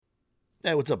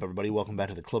Hey, what's up, everybody? Welcome back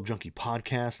to the Club Junkie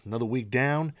Podcast. Another week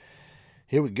down.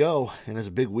 Here we go. And it's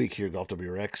a big week here at Golf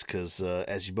WRX because,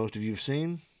 as most of you have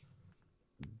seen,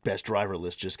 best driver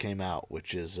list just came out,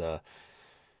 which is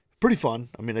pretty fun.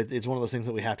 I mean, it's one of those things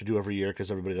that we have to do every year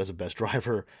because everybody does a best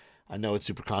driver. I know it's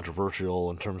super controversial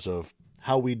in terms of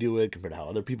how we do it compared to how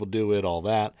other people do it, all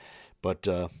that. But,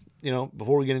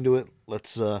 before we get into it,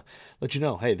 let's let you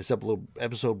know, hey, this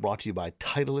episode brought to you by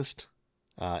Titleist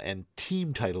and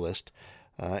Team Titleist.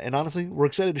 And honestly, we're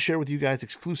excited to share with you guys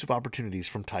exclusive opportunities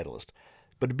from Titleist.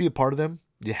 But to be a part of them,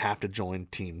 you have to join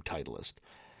Team Titleist.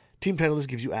 Team Titleist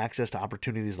gives you access to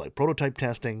opportunities like prototype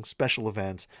testing, special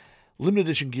events, limited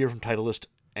edition gear from Titleist,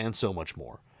 and so much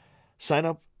more. Sign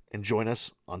up and join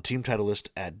us on Team Titleist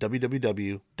at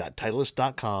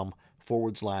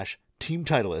www.titleist.com/Team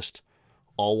Titleist,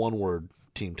 all one word,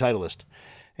 Team Titleist.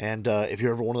 And if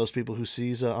you're ever one of those people who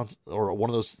sees, or one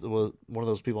of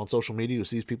those people on social media who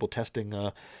sees people testing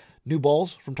new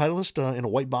balls from Titleist in a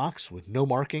white box with no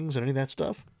markings and any of that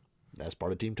stuff, that's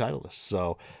part of Team Titleist.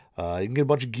 So you can get a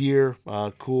bunch of gear,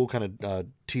 cool kind of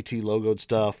TT logoed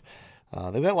stuff.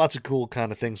 They've got lots of cool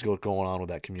kind of things going on with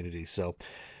that community. So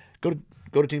go to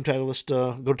Team Titleist,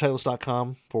 go to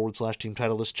Titleist.com/Team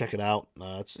Titleist. Check it out.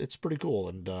 It's pretty cool,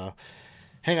 and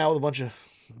hang out with a bunch of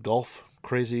golf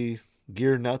crazy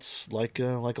gear nuts like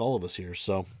all of us here.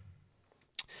 So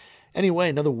anyway,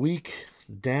 another week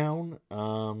down.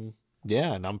 And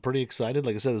I'm pretty excited.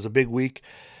 Like I said, it was a big week.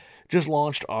 Just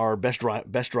launched our best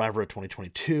driver of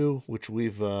 2022, which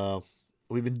we've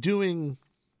been doing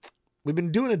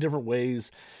in different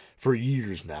ways for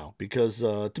years now. Because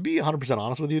to be 100%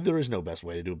 honest with you, there is no best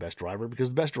way to do a best driver,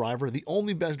 because the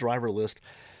only best driver list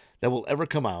that will ever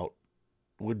come out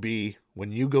would be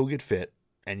when you go get fit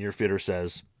and your fitter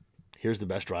says, here's the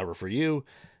best driver for you,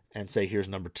 and say, here's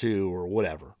number 2 or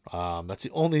whatever. That's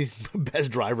the only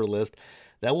best driver list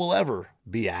that will ever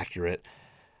be accurate.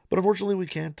 But unfortunately, we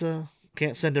can't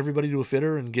send everybody to a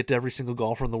fitter and get to every single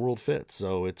golfer in the world fit.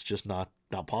 So it's just not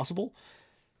possible.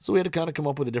 So we had to kind of come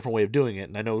up with a different way of doing it.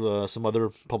 And I know some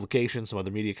other publications, some other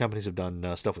media companies have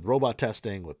done stuff with robot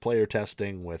testing, with player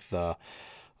testing, with all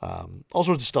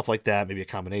sorts of stuff like that, maybe a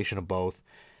combination of both.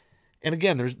 And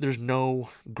again, there's no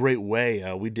great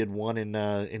way. We did one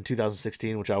in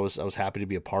 2016, which I was happy to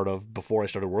be a part of before I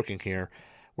started working here,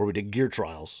 where we did gear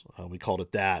trials. We called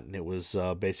it that, and it was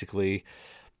basically,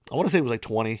 I want to say it was like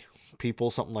 20 people,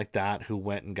 something like that, who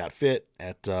went and got fit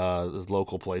at this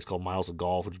local place called Miles of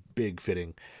Golf, which is a big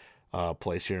fitting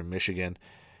place here in Michigan.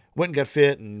 Went and got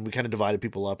fit, and we kind of divided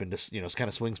people up into kind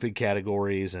of swing speed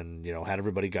categories, and had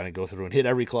everybody kind of go through and hit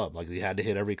every club. Like, you had to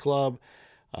hit every club.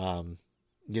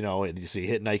 You see,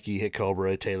 hit Nike, hit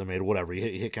Cobra, TaylorMade, whatever. You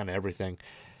hit kind of everything.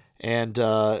 And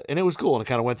it was cool. And it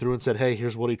kind of went through and said, hey,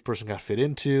 here's what each person got fit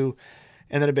into.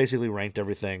 And then it basically ranked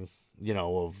everything,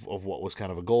 of what was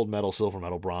kind of a gold medal, silver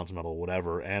medal, bronze medal,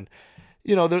 whatever. And,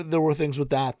 there were things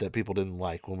with that people didn't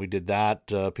like. When we did that,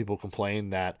 people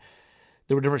complained that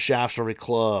there were different shafts for every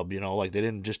club, like they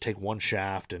didn't just take one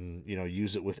shaft and,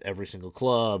 use it with every single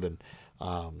club. And,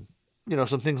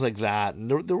 some things like that. And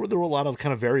there were a lot of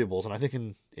kind of variables. And I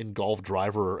think in golf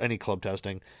driver or any club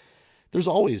testing, there's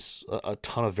always a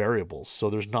ton of variables. So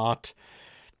there's no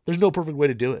perfect way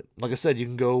to do it. Like I said, you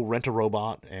can go rent a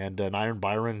robot and an Iron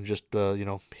Byron and just,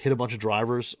 hit a bunch of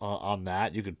drivers on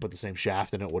that. You could put the same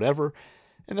shaft in it, whatever,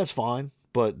 and that's fine.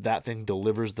 But that thing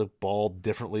delivers the ball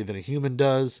differently than a human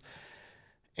does.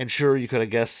 And sure, you could, I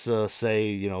guess,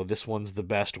 say, this one's the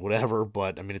best, whatever,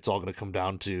 but, I mean, it's all going to come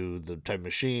down to the type of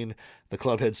machine, the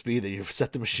club head speed that you've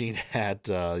set the machine at,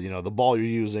 the ball you're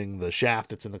using, the shaft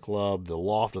that's in the club, the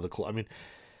loft of the club. I mean,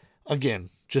 again,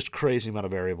 just crazy amount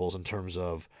of variables in terms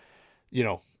of,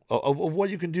 of what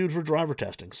you can do for driver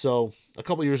testing. So a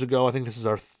couple years ago, I think this is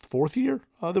our 4th year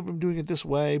that we've been doing it this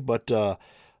way, but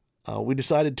we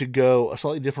decided to go a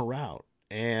slightly different route.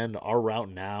 And our route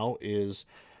now is,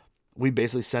 we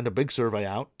basically send a big survey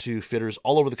out to fitters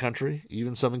all over the country,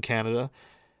 even some in Canada,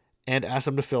 and ask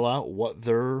them to fill out what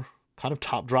their kind of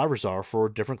top drivers are for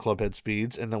different club head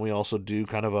speeds. And then we also do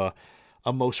kind of a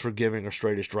most forgiving or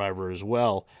straightest driver as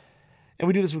well. And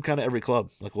we do this with kind of every club.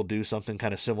 Like, we'll do something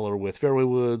kind of similar with fairway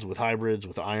woods, with hybrids,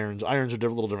 with irons. Irons are a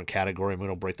little different category, and we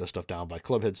don't break this stuff down by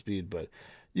club head speed, but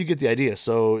you get the idea.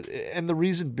 So, and the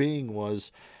reason being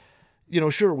was,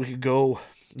 sure, we could go,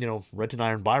 rent an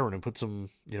Iron Byron and put some,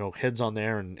 heads on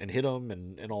there and hit them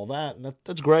and all that. And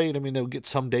that's great. I mean, they'll get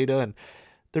some data, and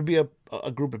there'd be a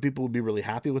group of people who would be really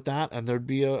happy with that. And there'd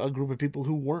be a group of people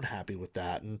who weren't happy with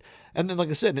that. And then, like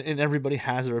I said, and everybody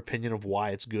has their opinion of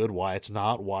why it's good, why it's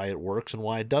not, why it works, and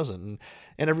why it doesn't.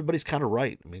 And everybody's kind of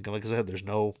right. I mean, like I said, there's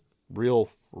no real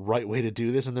right way to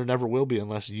do this, and there never will be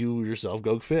unless you yourself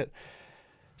go fit.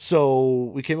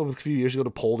 So we came up with a few years ago to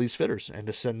poll these fitters and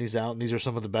to send these out. And these are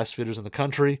some of the best fitters in the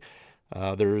country.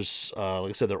 There's, like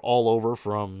I said, they're all over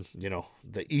from,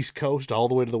 the East Coast all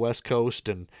the way to the West Coast.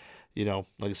 And,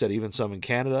 like I said, even some in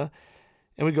Canada.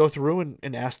 And we go through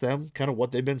and ask them kind of what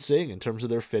they've been seeing in terms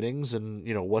of their fittings and,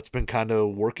 what's been kind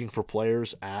of working for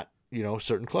players at,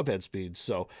 certain club head speeds.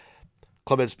 So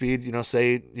club head speed,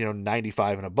 say,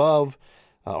 95 and above.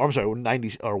 Or I'm sorry,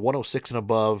 90 or 106 and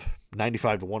above,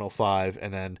 95 to 105,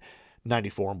 and then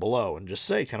 94 and below, and just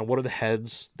say kind of what are the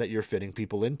heads that you're fitting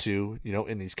people into,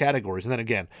 in these categories. And then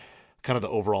again, kind of the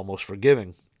overall most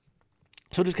forgiving.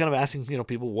 So just kind of asking,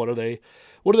 people, what are they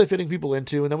fitting people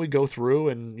into? And then we go through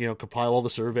and, compile all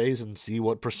the surveys and see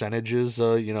what percentages,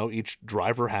 each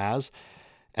driver has.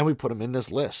 And we put them in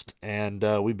this list, and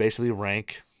we basically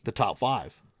rank the top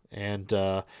 5. And,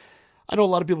 I know a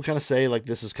lot of people kind of say like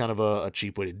this is kind of a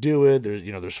cheap way to do it.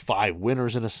 There's 5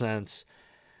 winners in a sense,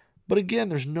 but again,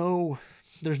 there's no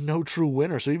true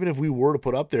winner. So even if we were to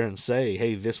put up there and say,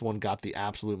 hey, this one got the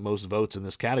absolute most votes in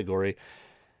this category,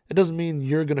 it doesn't mean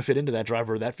you're going to fit into that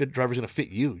driver. That driver's going to fit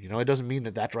you. It doesn't mean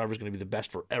that driver is going to be the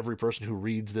best for every person who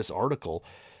reads this article.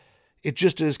 It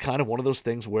just is kind of one of those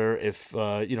things where if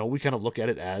we kind of look at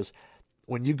it as,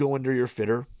 when you go under your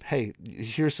fitter, hey,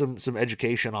 here's some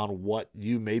education on what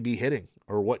you may be hitting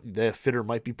or what the fitter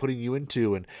might be putting you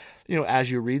into. And,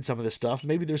 as you read some of this stuff,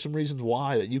 maybe there's some reasons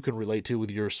why that you can relate to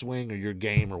with your swing or your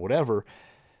game or whatever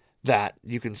that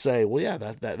you can say, well, yeah,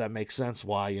 that makes sense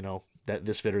why, that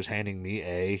this fitter's handing me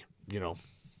a,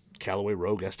 Callaway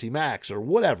Rogue ST Max or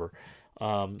whatever.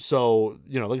 So,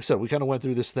 like I said, we kind of went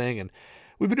through this thing and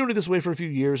we've been doing it this way for a few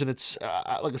years, and it's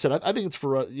like I said, I think it's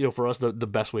for us the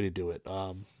best way to do it.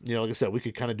 Like I said, we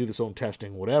could kind of do this own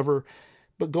testing, whatever,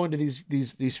 but going to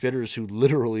these fitters who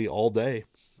literally all day,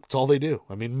 it's all they do.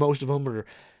 I mean, most of them are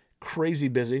crazy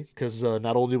busy because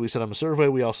not only do we send them a survey,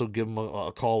 we also give them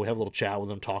a call. We have a little chat with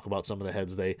them, talk about some of the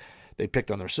heads they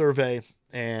picked on their survey,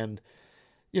 and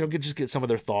just get some of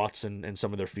their thoughts and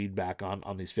some of their feedback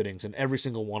on these fittings. And every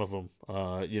single one of them,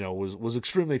 was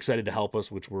extremely excited to help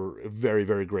us, which we're very,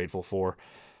 very grateful for,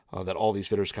 that all these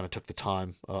fitters kind of took the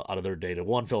time out of their day to,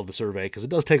 one, fill out the survey, because it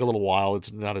does take a little while.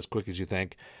 It's not as quick as you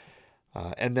think.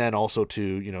 And then also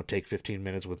to, take 15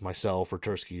 minutes with myself or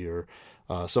Tursky or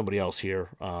somebody else here,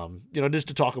 just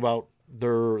to talk about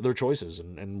their choices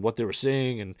and what they were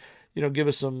seeing and, give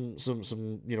us some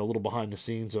little behind the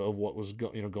scenes of what was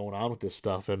going on with this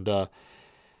stuff. And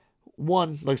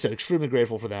one, like I said, extremely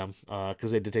grateful for them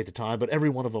because they did take the time. But every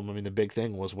one of them, I mean, the big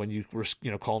thing was when you were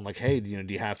calling like, hey, do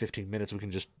you have 15 minutes? We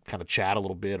can just kind of chat a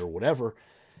little bit or whatever.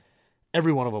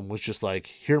 Every one of them was just like,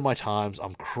 here are my times.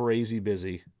 I'm crazy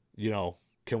busy.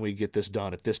 Can we get this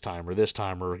done at this time,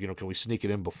 or can we sneak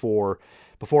it in before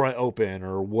I open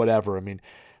or whatever? I mean.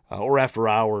 Or after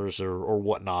hours or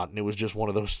whatnot. And it was just one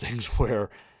of those things where,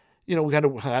 we kind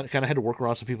of had to work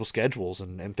around some people's schedules.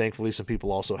 And thankfully some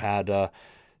people also had,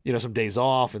 some days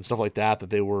off and stuff like that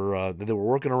they were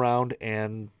working around,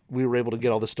 and we were able to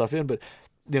get all this stuff in. But,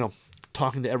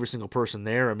 talking to every single person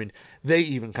there, I mean, they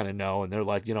even kind of know, and they're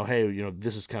like, hey,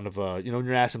 this is kind of, when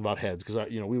you're asking about heads, because,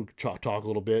 we would talk a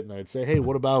little bit, and I'd say, hey,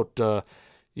 what about,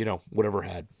 whatever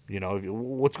head,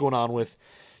 what's going on with,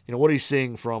 what are you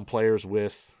seeing from players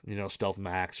with, Stealth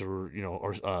Max or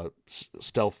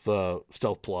Stealth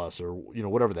Plus or,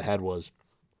 whatever the head was.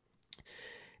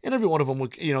 And every one of them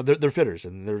would, they're fitters,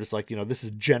 and they're just like, this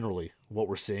is generally what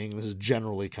we're seeing. This is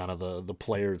generally kind of the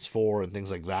player it's for and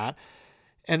things like that.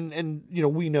 And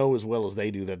we know as well as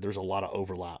they do that there's a lot of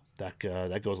overlap that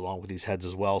goes along with these heads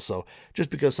as well. So just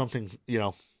because something,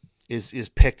 is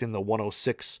picked in the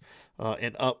 106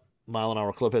 and up mile an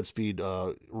hour club head speed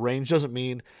range doesn't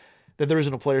mean that there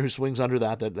isn't a player who swings under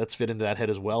that's fit into that head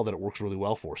as well, that it works really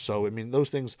well for. So, I mean,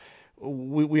 those things,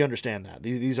 we understand that.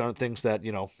 These aren't things that,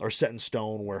 are set in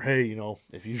stone where, hey,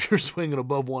 if you're swinging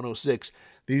above 106,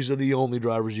 these are the only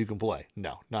drivers you can play.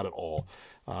 No, not at all.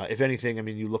 If anything, I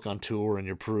mean, you look on tour and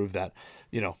you prove that,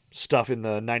 stuff in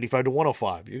the 95 to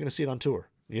 105, you're going to see it on tour.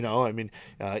 I mean,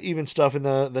 even stuff in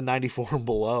the 94 and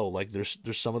below, like there's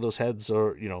some of those heads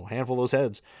or, handful of those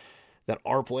heads that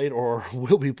are played or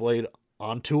will be played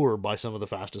on tour by some of the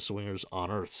fastest swingers on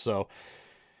earth. So,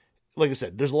 like I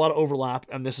said, there's a lot of overlap,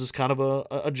 and this is kind of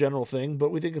a general thing,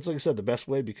 but we think it's, like I said, the best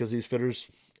way because these fitters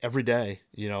every day,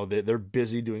 they're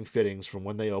busy doing fittings from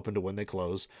when they open to when they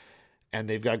close, and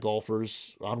they've got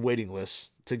golfers on waiting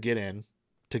lists to get in,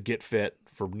 to get fit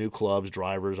for new clubs,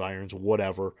 drivers, irons,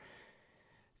 whatever.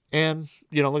 And,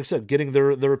 like I said, getting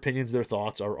their opinions, their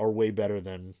thoughts are way better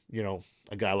than,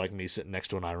 a guy like me sitting next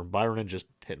to an Iron Byron and just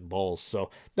hitting balls. So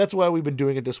that's why we've been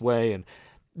doing it this way. And,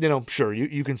 sure,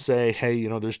 you can say, hey,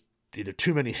 there's either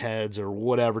too many heads or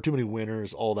whatever, too many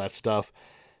winners, all that stuff.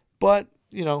 But,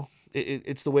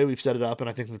 it's the way we've set it up, and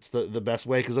I think that's the best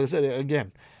way. Because like I said,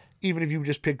 again, even if you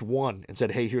just picked one and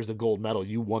said, hey, here's the gold medal,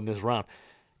 you won this round,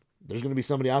 there's going to be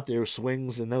somebody out there who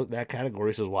swings in that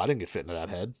category, says, well, I didn't get fit into that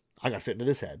head. I got fit into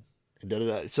this head. And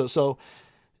da-da-da. So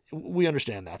we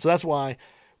understand that. So that's why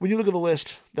when you look at the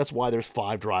list, that's why there's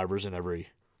 5 drivers in every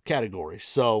category.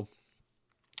 So,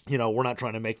 we're not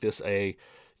trying to make this a,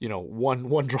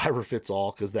 one driver fits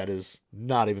all, because that is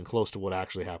not even close to what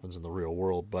actually happens in the real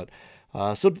world. But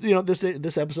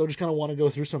this episode, just kind of want to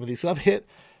go through some of these. So I've hit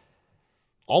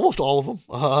almost all of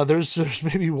them. There's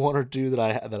maybe one or two that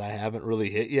I haven't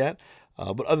really hit yet.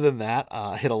 But other than that,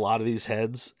 I hit a lot of these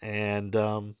heads, and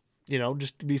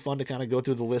just to be fun to kind of go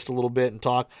through the list a little bit and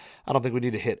talk. I don't think we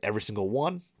need to hit every single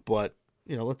one, but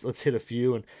let's hit a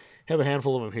few, and have a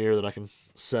handful of them here that I can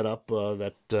set up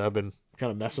that I've been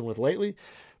kind of messing with lately.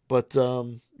 But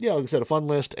like I said, a fun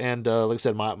list, and like I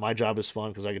said, my job is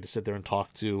fun because I get to sit there and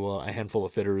talk to a handful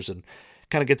of fitters and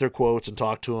kind of get their quotes and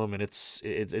talk to them, and it's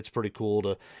pretty cool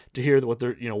to hear what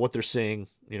they're seeing,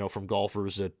 from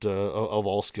golfers at of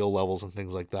all skill levels and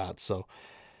things like that. So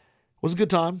it was a good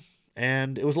time,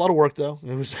 and it was a lot of work though.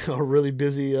 It was really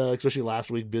busy, especially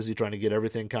last week, busy trying to get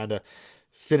everything kind of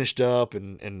finished up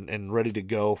and ready to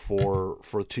go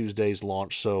for Tuesday's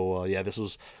launch. So this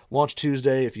was launch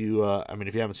Tuesday. If you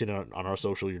if you haven't seen it on our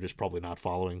social, you're just probably not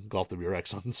following Golf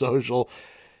WRX on social.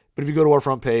 But if you go to our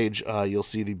front page, you'll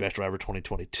see the Best Driver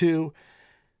 2022,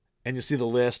 and you'll see the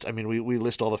list. I mean, we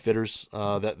list all the fitters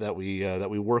that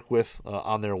we work with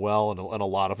on there well, and a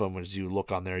lot of them, as you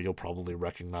look on there, you'll probably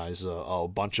recognize a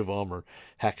bunch of them, or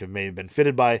heck, it may have been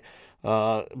fitted by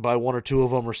one or two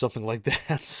of them or something like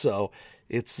that. So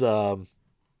it's like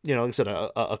I said,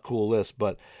 a cool list,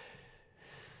 but.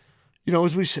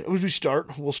 As we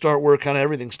start, we'll start where kind of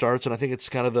everything starts, and I think it's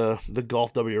kind of the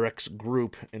Golf WRX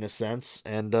group in a sense,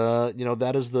 and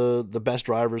that is the best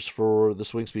drivers for the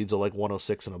swing speeds of like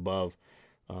 106 and above.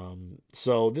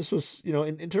 So this was,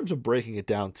 in terms of breaking it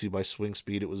down to by swing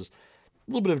speed, it was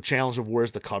a little bit of a challenge of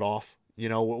where's the cutoff.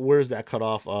 Where's that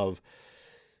cutoff of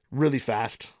really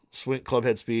fast swing club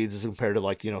head speeds as compared to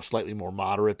like slightly more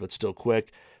moderate but still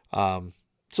quick.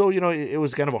 So, it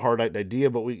was kind of a hard idea,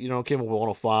 but we, came up with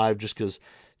 105 just because,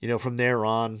 from there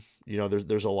on,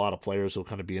 there's a lot of players who'll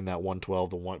kind of be in that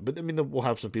 112 to 1. But, I mean, we'll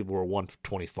have some people who are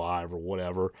 125 or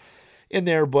whatever in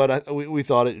there. But we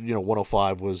thought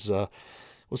 105 was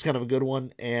kind of a good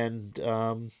one. And,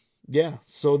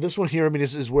 so this one here, I mean,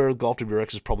 is where Golf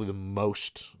WRX is probably the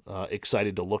most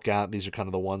excited to look at. These are kind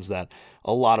of the ones that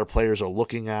a lot of players are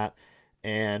looking at.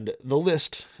 And the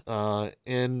list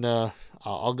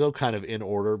I'll go kind of in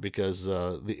order because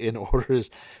the in order is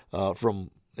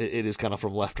it is kind of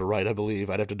from left to right, I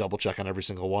believe. I'd have to double check on every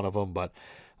single one of them, but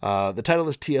the title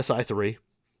is TSI 3,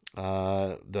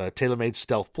 the TaylorMade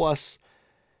Stealth Plus,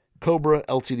 Cobra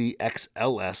LTD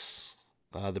XLS,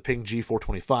 the Ping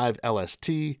G425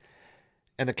 LST,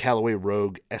 and the Callaway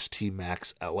Rogue ST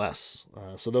Max LS.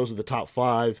 So those are the top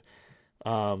 5.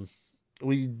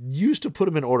 We used to put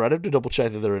them in order. I'd have to double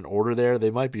check that they're in order there.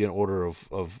 They might be in order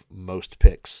of most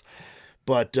picks.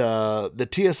 But the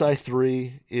TSI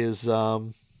 3 is,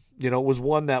 was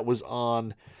one that was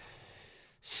on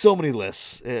so many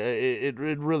lists. It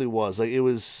really was. Like it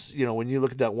was, when you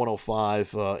look at that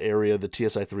 105 area, the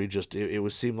TSI 3 just,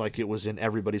 it seemed like it was in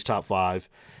everybody's top 5.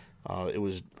 It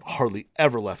was hardly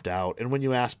ever left out. And when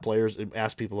you ask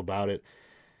people about it,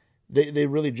 They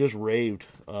really just raved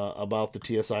about the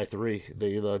TSI 3.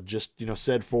 They just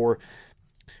said for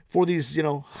these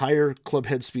higher club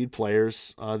head speed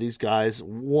players, these guys,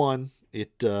 one,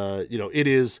 it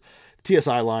is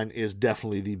TSI line is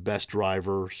definitely the best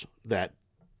drivers that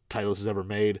Titleist has ever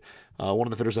made. One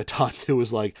of the fitters I talked to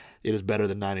was like, it is better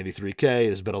than 983K,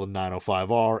 it is better than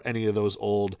 905R, any of those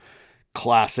old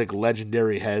classic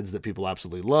legendary heads that people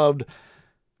absolutely loved.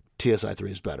 TSI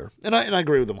 3 is better. And I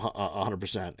agree with them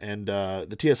 100%. And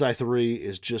the TSI 3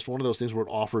 is just one of those things where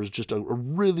it offers just a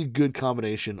really good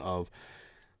combination of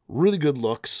really good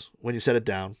looks when you set it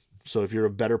down. So if you're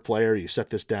a better player, you set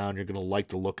this down, you're going to like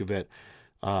the look of it.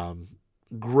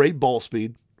 Great ball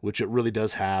speed, which it really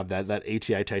does have, that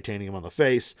ATI titanium on the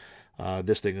face.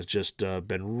 This thing has just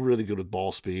been really good with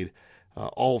ball speed.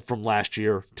 All from last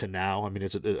year to now. I mean,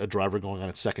 it's a driver going on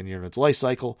its second year in its life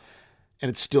cycle. And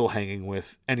it's still hanging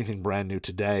with anything brand new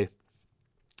today.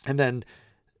 And then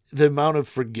the amount of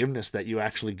forgiveness that you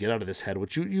actually get out of this head,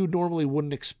 which you normally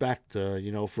wouldn't expect,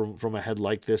 from a head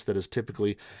like this that is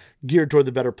typically geared toward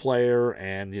the better player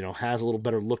and, has a little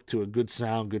better look to a good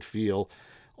sound, good feel,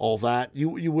 all that.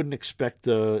 You wouldn't expect,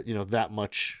 that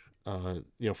much,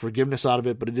 forgiveness out of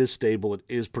it, but it is stable. It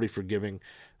is pretty forgiving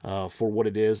for what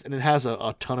it is, and it has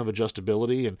a ton of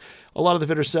adjustability. And a lot of the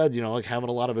fitters said, having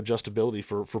a lot of adjustability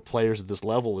for players at this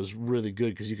level is really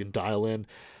good because you can dial in,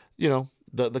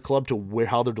 the club to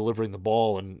how they're delivering the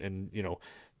ball and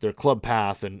their club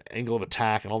path and angle of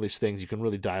attack and all these things. You can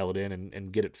really dial it in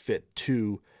and get it fit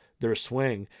to their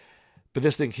swing. But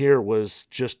this thing here was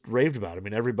just raved about. I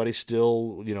mean, everybody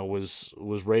still, was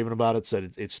raving about it,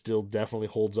 said it still definitely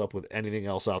holds up with anything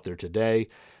else out there today.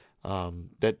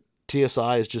 That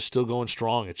TSI is just still going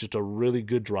strong. It's just a really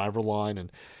good driver line.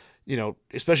 And,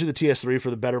 especially the TS3 for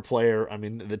the better player. I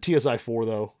mean, the TSI4,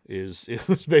 though, it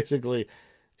was basically...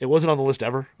 It wasn't on the list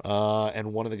ever,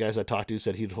 and one of the guys I talked to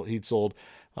said he'd sold,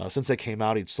 since they came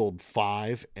out, he'd sold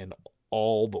 5, and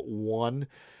all but one,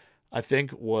 I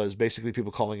think, was basically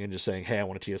people calling in just saying, hey, I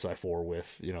want a TSI4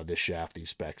 with, this shaft,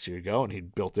 these specs, here you go, and he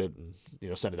built it and,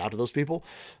 sent it out to those people,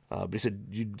 but he said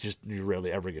you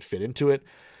rarely ever get fit into it.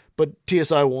 But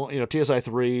TSI1,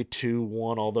 TSI3, 2,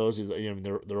 1, all those,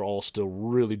 they're all still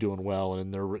really doing well, and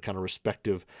in their kind of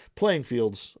respective playing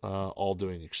fields, all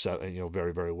doing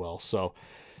very, very well. So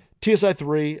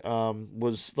TSI3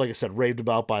 was, like I said, raved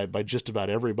about by just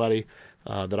about everybody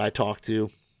that I talked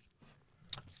to.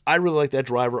 I really like that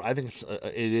driver. I think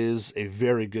it is a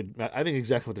very good. I think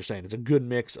exactly what they're saying. It's a good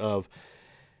mix of.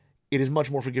 It is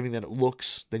much more forgiving than it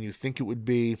looks, than you think it would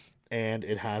be, and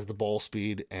it has the ball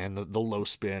speed and the low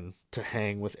spin to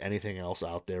hang with anything else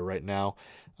out there right now.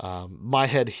 My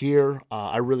head here,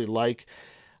 I really like.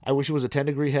 I wish it was a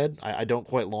 10-degree head. I don't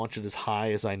quite launch it as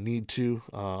high as I need to.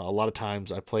 A lot of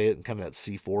times I play it in kind of that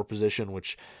C4 position,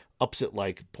 which ups it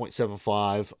like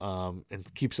 0.75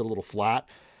 and keeps it a little flat.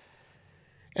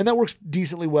 And that works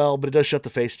decently well, but it does shut the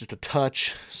face just a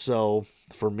touch. So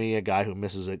for me, a guy who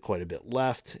misses it quite a bit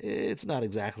left, it's not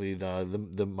exactly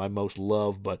my most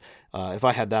love. But if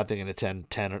I had that thing in a 10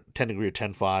 degree or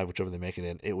 10.5, whichever they make it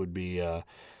in, it would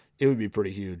be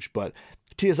pretty huge. But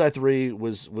TSI3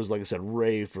 was like I said,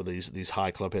 rave for these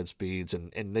high club head speeds,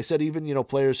 and they said even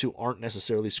players who aren't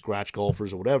necessarily scratch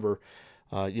golfers or whatever,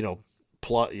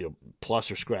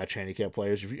 plus or scratch handicap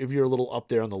players. If you're a little up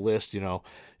there on the list,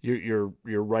 you're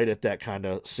right at that kind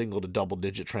of single to double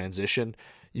digit transition.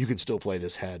 You can still play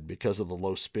this head because of the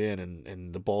low spin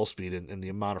and the ball speed and the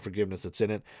amount of forgiveness that's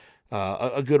in it.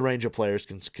 A good range of players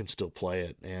can still play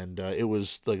it, and it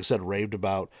was, like I said, raved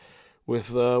about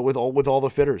with all the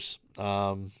fitters.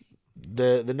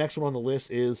 The next one on the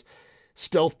list is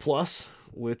Stealth Plus,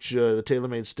 which the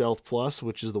TaylorMade Stealth Plus,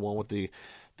 which is the one with the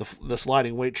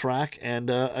sliding weight track. And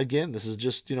again, this is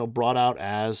just brought out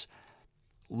as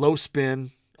low spin,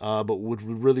 but with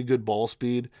really good ball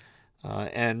speed,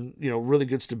 and really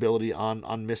good stability on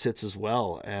mishits as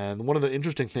well. And one of the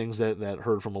interesting things that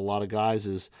heard from a lot of guys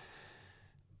is,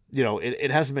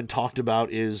 it hasn't been talked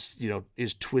about is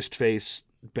twist face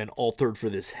been altered for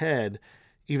this head,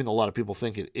 even though a lot of people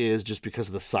think it is, just because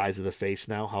of the size of the face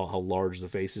now, how large the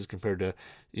face is compared to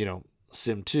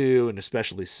Sim 2 and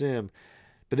especially Sim.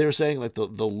 But they were saying like the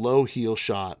low heel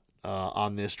shot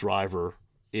on this driver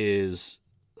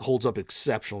holds up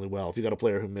exceptionally well. If you got a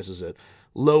player who misses it,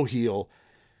 low heel,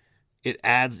 it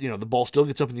adds, the ball still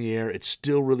gets up in the air. It's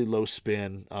still really low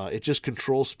spin. It just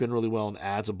controls spin really well and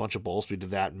adds a bunch of ball speed to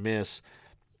that miss.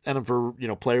 And for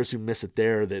players who miss it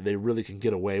there, they really can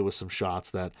get away with some shots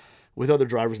that with other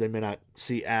drivers they may not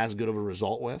see as good of a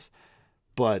result with.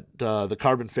 But the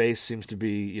carbon face seems to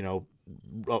be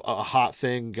a hot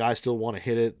thing. Guys still want to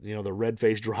hit it. The red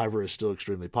face driver is still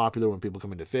extremely popular when people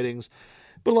come into fittings.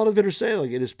 But a lot of fitters say like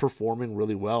it is performing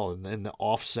really well, and the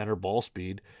off-center ball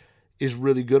speed is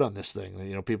really good on this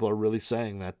thing. People are really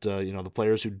saying that the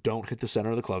players who don't hit the center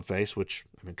of the club face, which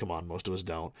I mean, come on, most of us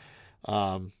don't.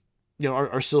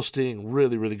 Are still seeing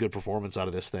really, really good performance out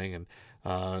of this thing, and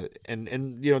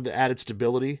the added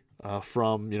stability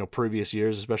from previous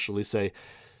years, especially say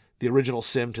the original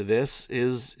Sim to this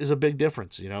is a big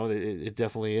difference. It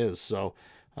definitely is. So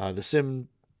the Sim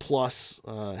Plus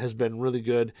has been really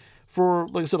good for,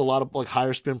 like I said, a lot of like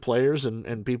higher spin players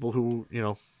and people who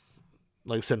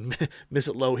like I said, miss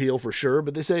it low heel for sure.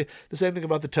 But they say the same thing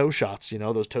about the toe shots.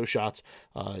 Those toe shots,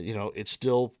 it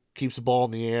still keeps the ball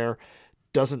in the air.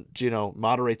 Doesn't,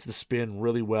 moderates the spin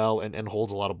really well and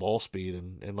holds a lot of ball speed.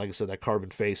 And like I said, that carbon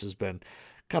face has been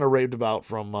kind of raved about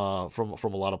from a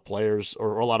lot of players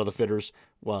or a lot of the fitters,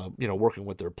 working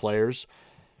with their players.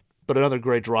 But another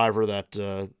great driver that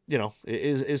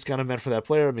is kind of meant for that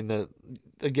player. I mean,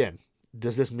 again,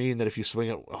 does this mean that if you swing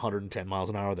at 110 miles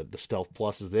an hour that the Stealth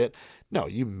Plus is it? No,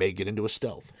 you may get into a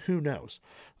Stealth. Who knows?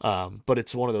 But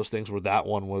it's one of those things where that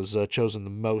one was chosen the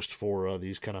most for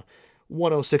these kind of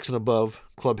 106 and above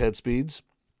club head speeds.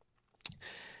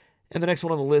 And the next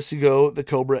one on the list, you go the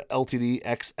Cobra LTD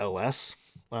XLS.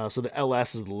 So the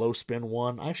LS is the low spin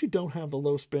one. I actually don't have the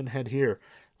low spin head here.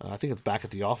 I think it's back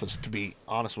at the office, to be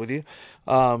honest with you.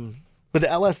 But the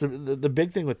LS, the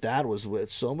big thing with that was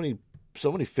with so many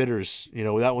fitters.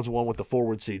 That one's one with the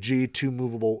forward CG,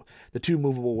 the two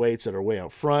movable weights that are way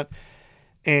out front,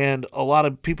 and a lot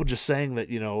of people just saying that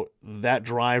that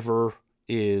driver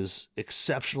is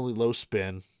exceptionally low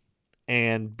spin,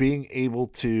 and being able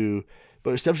to,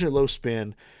 but exceptionally low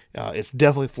spin. It's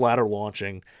definitely flatter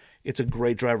launching. It's a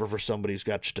great driver for somebody who's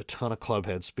got just a ton of club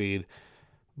head speed,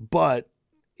 but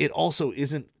it also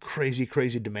isn't crazy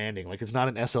demanding. Like, it's not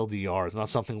an SLDR. It's not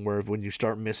something where when you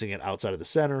start missing it outside of the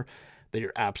center that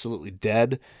you're absolutely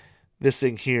dead. This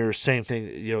thing here, same thing.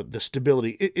 The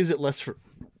stability. Is it less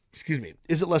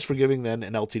forgiving than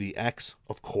an LTDX?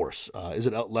 Of course. Is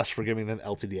it less forgiving than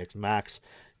LTDX Max?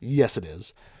 Yes, it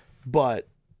is. But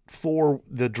for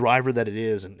the driver that it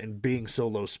is, and being so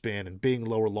low spin and being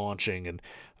lower launching and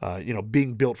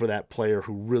being built for that player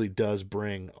who really does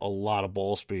bring a lot of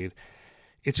ball speed,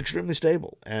 it's extremely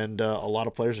stable. And a lot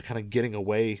of players are kind of getting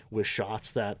away with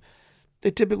shots that they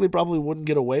typically probably wouldn't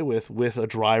get away with a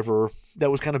driver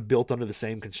that was kind of built under the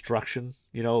same construction,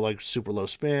 like super low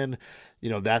spin.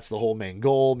 That's the whole main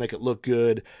goal, make it look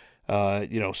good, some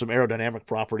aerodynamic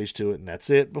properties to it, and that's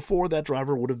it. Before, that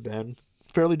driver would have been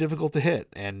fairly difficult to hit,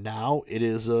 and now it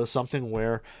is something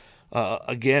where,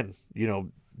 again,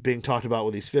 being talked about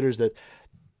with these fitters, that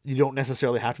you don't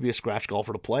necessarily have to be a scratch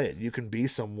golfer to play it. You can be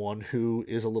someone who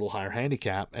is a little higher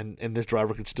handicap, and this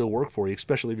driver could still work for you,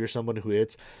 especially if you're someone who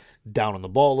hits down on the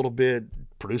ball a little bit,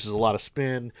 produces a lot of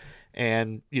spin,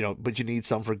 and but you need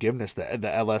some forgiveness.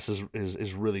 The LS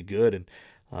is really good, and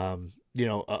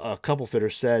a couple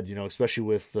fitters said, especially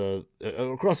with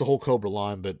across the whole Cobra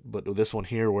line, but this one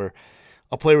here, where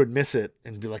a player would miss it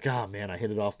and be like, "Oh man, I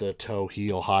hit it off the toe,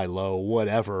 heel, high, low,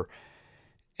 whatever,"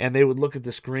 and they would look at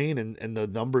the screen and the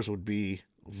numbers would be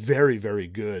very, very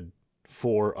good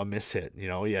for a miss hit.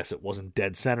 Yes, it wasn't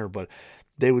dead center, but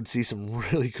they would see some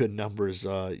really good numbers,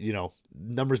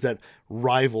 numbers that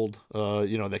rivaled,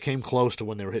 that came close to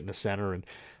when they were hitting the center. And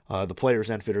the players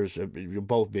and fitters,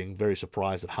 both being very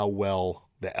surprised at how well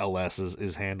the LS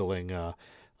is handling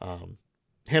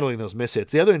those miss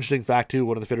hits. The other interesting fact, too,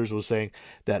 one of the fitters was saying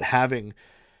that having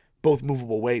both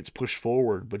movable weights pushed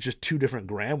forward, but just two different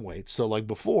gram weights. So like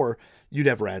before, you'd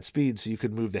ever add speed, so you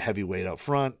could move the heavy weight up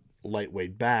front,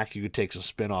 lightweight back. You could take some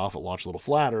spin off, it launch a little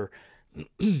flatter.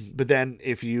 But then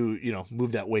if you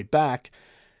move that weight back,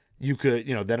 you could,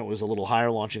 then it was a little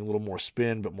higher launching, a little more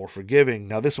spin, but more forgiving.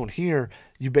 Now this one here,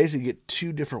 you basically get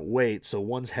two different weights. So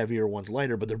one's heavier, one's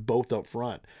lighter, but they're both up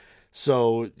front.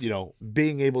 So,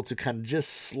 being able to kind of just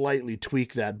slightly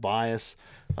tweak that bias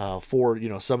for,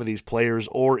 some of these players,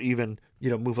 or even,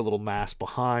 move a little mass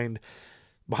behind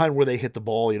where they hit the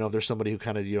ball. If there's somebody who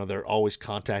kind of, their always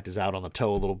contact is out on the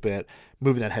toe a little bit,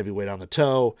 moving that heavy weight on the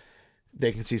toe,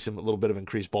 they can see a little bit of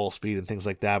increased ball speed and things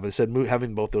like that. But it said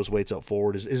having both those weights up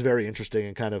forward is very interesting,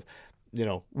 and kind of,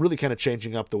 really kind of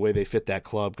changing up the way they fit that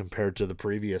club compared to the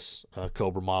previous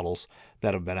Cobra models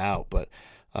that have been out. But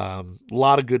a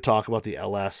lot of good talk about the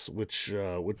LS, which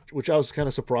I was kind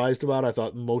of surprised about. I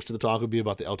thought most of the talk would be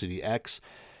about the LTDX,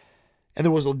 and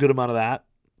there was a good amount of that,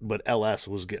 but LS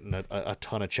was getting a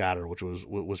ton of chatter, which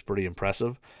was pretty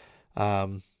impressive.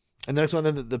 And the next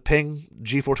one, the Ping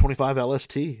G425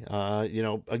 LST.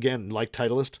 Again, like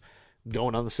Titleist,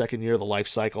 going on the second year of the life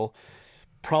cycle.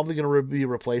 Probably going to be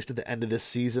replaced at the end of this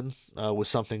season with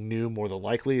something new, more than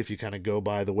likely. If you kind of go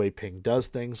by the way Ping does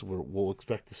things, we'll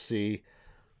expect to see,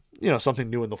 something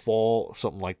new in the fall,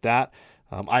 something like that.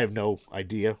 I have no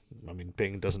idea. I mean,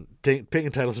 Ping and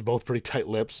Titleist are both pretty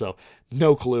tight-lipped, so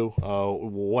no clue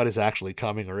what is actually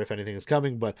coming, or if anything is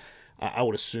coming. But I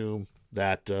would assume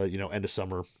that, end of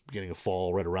summer, beginning of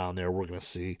fall, right around there, we're going to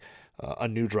see a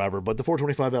new driver. But the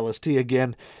 425 LST,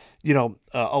 again,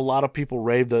 a lot of people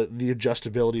rave the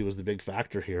adjustability was the big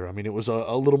factor here. I mean, it was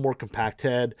a little more compact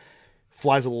head,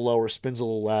 flies a little lower, spins a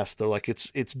little less. They're like,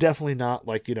 it's definitely not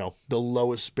like, the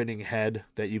lowest spinning head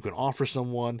that you can offer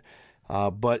someone.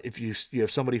 But if you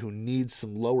have somebody who needs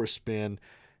some lower spin,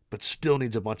 but still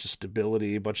needs a bunch of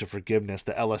stability, a bunch of forgiveness,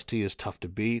 the LST is tough to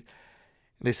beat.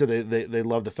 And they said they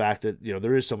love the fact that,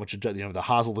 there is so much, the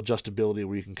hosel adjustability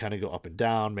where you can kind of go up and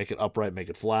down, make it upright, make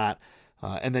it flat.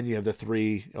 And then you have the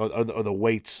three or the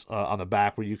weights on the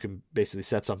back where you can basically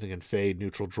set something in fade,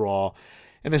 neutral, draw.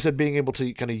 And they said being able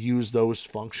to kind of use those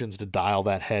functions to dial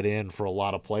that head in for a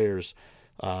lot of players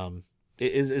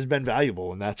has been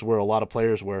valuable. And that's where a lot of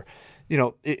players where,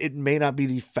 it may not be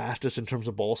the fastest in terms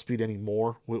of ball speed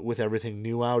anymore with everything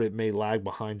new out. It may lag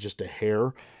behind just a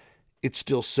hair. It's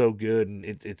still so good, and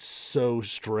it's so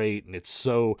straight, and it's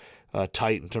so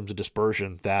tight in terms of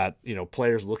dispersion that,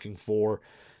 players looking for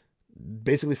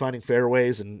basically finding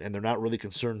fairways, and they're not really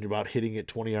concerned about hitting it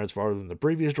 20 yards farther than the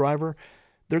previous driver,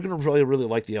 they're going to probably really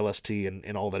like the LST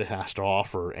and all that it has to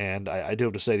offer. And I do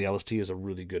have to say the LST is a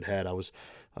really good head. I was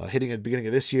hitting it at the beginning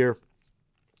of this year,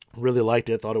 really liked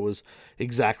it, thought it was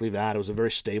exactly that. It was a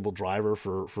very stable driver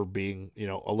for being,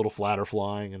 a little flatter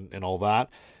flying and all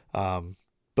that.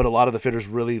 But a lot of the fitters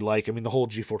really the whole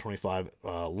G425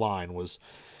 line was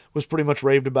pretty much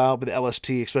raved about, but the LST,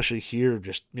 especially here,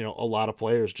 just, a lot of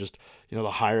players, just,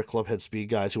 the higher club head speed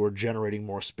guys who are generating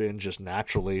more spin just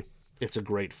naturally, it's a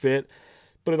great fit.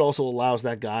 But it also allows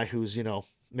that guy who's,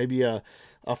 maybe a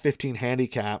 15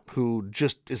 handicap who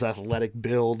just is athletic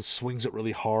build, swings it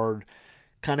really hard,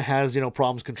 kind of has,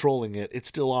 problems controlling it. It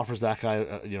still offers that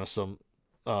guy, some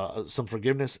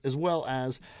forgiveness, as well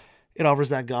as it offers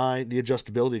that guy the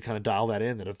adjustability to kind of dial that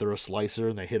in, that if they're a slicer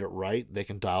and they hit it right, they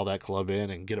can dial that club in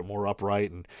and get it more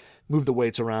upright and move the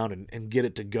weights around and get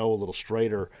it to go a little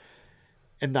straighter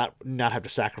and not have to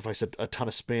sacrifice a ton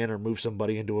of spin or move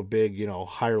somebody into a big,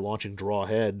 higher launching draw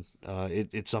head.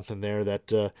 It's something there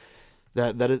that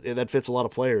fits a lot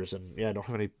of players. And yeah, I don't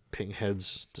have any ping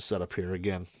heads to set up here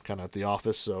again, kind of at the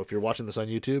office. So if you're watching this on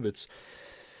YouTube,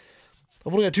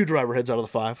 I've only got 2 driver heads out of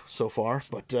the 5 so far,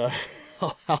 but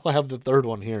I'll have the third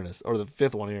one here or the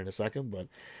 5th one here in a second. But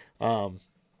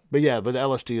the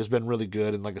LST has been really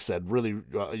good, and like I said, really,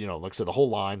 the whole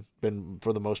line been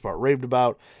for the most part raved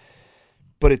about.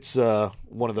 But it's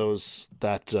one of those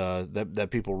that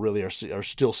people really are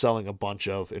still selling a bunch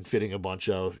of and fitting a bunch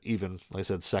of, even like I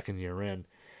said, second year in.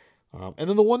 And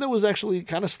then the one that was actually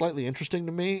kind of slightly interesting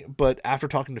to me, but after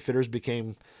talking to fitters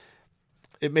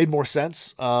it made more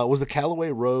sense, was the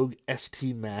Callaway Rogue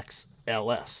ST Max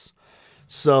LS.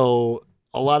 So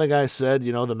a lot of guys said,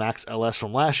 the Max LS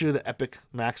from last year, the Epic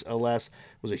Max LS,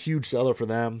 was a huge seller for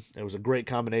them. It was a great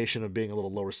combination of being a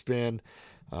little lower spin,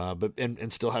 but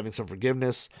still having some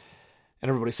forgiveness. And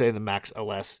everybody's saying the Max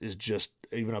LS is just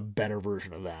even a better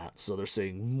version of that. So they're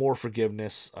saying more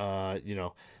forgiveness, a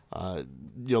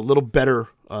little better,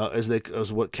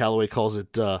 as what Callaway calls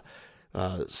it,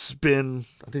 spin.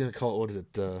 I think they call it, what is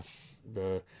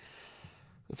it?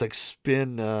 It's like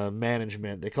spin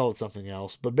management. They call it something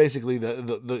else. But basically,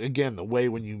 the way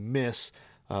when you miss,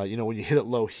 when you hit it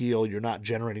low heel, you're not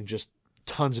generating just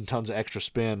tons and tons of extra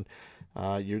spin.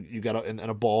 You got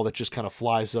a ball that just kind of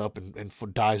flies up and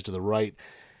dives to the right.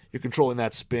 You're controlling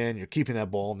that spin. You're keeping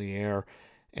that ball in the air.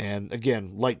 And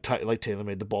again, like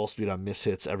TaylorMade, the ball speed on miss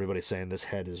hits, everybody's saying this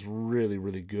head is really,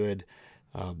 really good.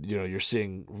 You're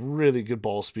seeing really good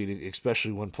ball speed,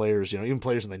 especially when players, even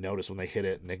players, when they notice when they hit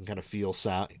it and they can kind of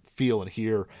feel and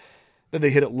hear. Then they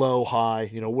hit it low, high,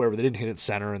 wherever they didn't hit it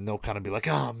center, and they'll kind of be like,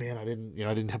 oh man, I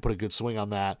didn't put a good swing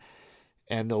on that.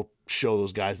 And they'll show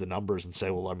those guys the numbers and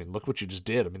say, well, I mean, look what you just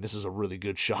did. I mean, this is a really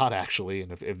good shot, actually.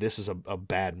 And if this is a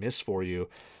bad miss for you,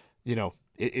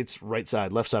 it's right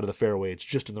side, left side of the fairway. It's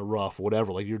just in the rough,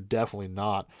 whatever. Like, you're definitely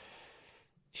not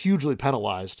hugely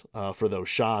penalized for those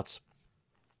shots.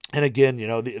 And again,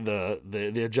 the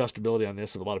adjustability on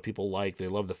this, that a lot of people like. They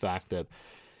love the fact that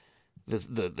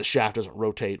the shaft doesn't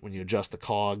rotate when you adjust the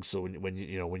cogs. So when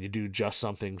you do adjust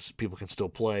something, people can still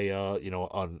play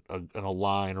on a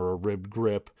line or a ribbed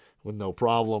grip with no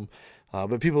problem.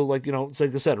 But people like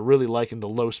I said, really liking the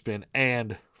low spin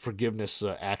and forgiveness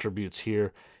attributes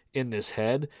here in this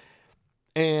head.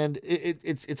 And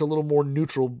it's a little more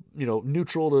neutral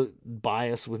to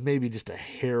bias with maybe just a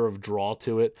hair of draw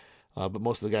to it. But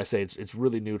most of the guys say it's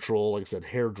really neutral, like I said,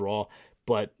 hair draw.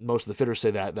 But most of the fitters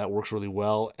say that works really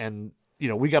well. And,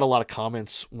 we got a lot of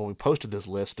comments when we posted this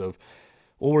list of,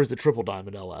 well, where's the Triple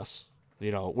Diamond LS?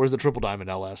 Where's the Triple Diamond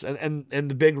LS? And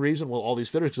the big reason, well, all these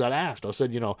fitters, because I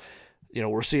said,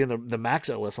 we're seeing the Max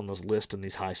LS on this list and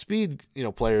these high speed,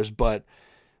 players, but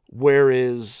where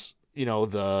is,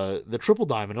 the Triple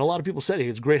Diamond? And a lot of people said, hey,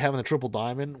 it's great having the Triple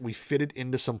Diamond. We fit it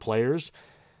into some players.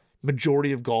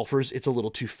 Majority of golfers, it's a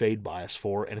little too fade bias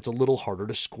for, and it's a little harder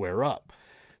to square up.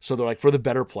 So they're like, for the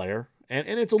better player, and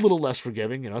it's a little less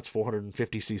forgiving, it's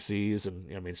 450 cc's,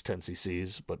 and it's 10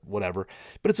 cc's, but whatever.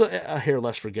 But it's a hair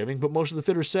less forgiving. But most of the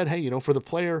fitters said, hey, for the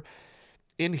player,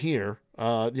 in here,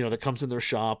 that comes in their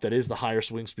shop that is the higher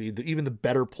swing speed, even the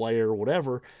better player or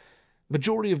whatever,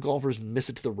 majority of golfers miss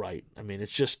it to the right. I mean,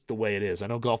 it's just the way it is. I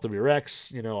know Golf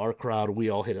WRX, our crowd, we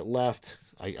all hit it left.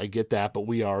 I get that, but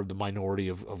we are the minority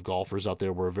of golfers out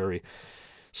there. We're a very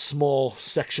small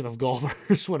section of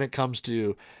golfers when it comes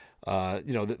to,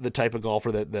 the type of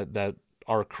golfer that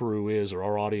our crew is or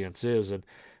our audience is. And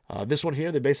this one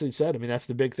here, they basically said, I mean, that's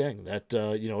the big thing, that,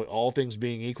 all things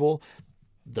being equal,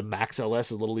 the Max LS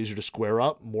is a little easier to square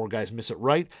up. More guys miss it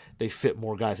right. They fit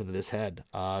more guys into this head.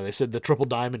 They said the triple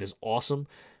diamond is awesome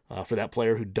for that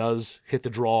player who does hit the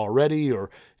draw already or,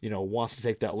 wants to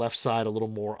take that left side a little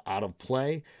more out of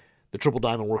play. The triple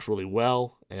diamond works really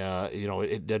well.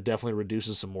 It definitely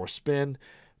reduces some more spin.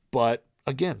 But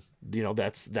again,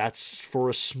 that's for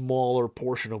a smaller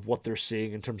portion of what they're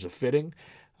seeing in terms of fitting.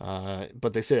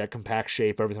 But they say that compact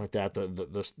shape, everything like that,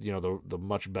 the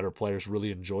much better players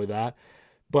really enjoy that.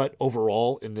 But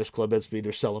overall, in this club head speed,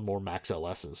 they're selling more Max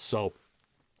LSs. So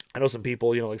I know some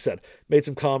people, like I said, made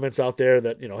some comments out there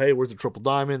that, hey, where's the triple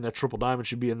diamond? That triple diamond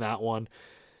should be in that one.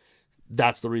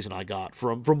 That's the reason I got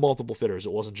from multiple fitters.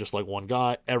 It wasn't just like one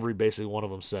guy. Basically one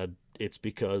of them said it's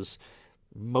because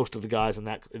most of the guys in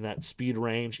that speed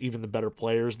range, even the better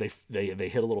players, they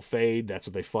hit a little fade. That's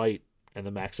what they fight. And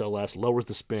the Max LS lowers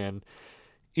the spin,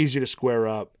 easier to square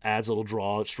up, adds a little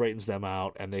draw, it straightens them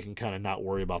out, and they can kind of not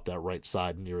worry about that right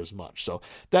side near as much. So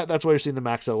that's why you're seeing the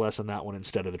Max LS in that one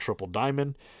instead of the triple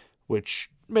diamond, which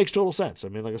makes total sense. I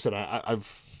mean, like I said,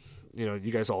 I've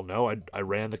you guys all know I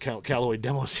ran the Callaway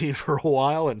demo scene for a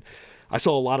while, and I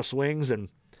saw a lot of swings, and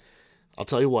I'll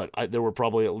tell you what, there were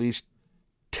probably at least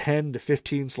 10 to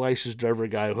 15 slices to every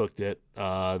guy who hooked it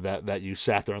that you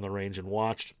sat there on the range and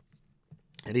watched.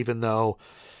 And even though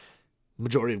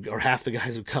majority or half the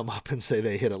guys would come up and say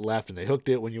they hit it left and they hooked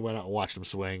it, when you went out and watched them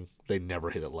swing, they never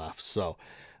hit it left. So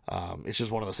it's just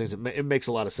one of those things. It makes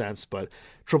a lot of sense, but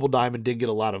Triple Diamond did get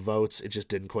a lot of votes. It just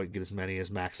didn't quite get as many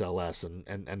as Max LS,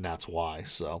 and that's why.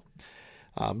 So,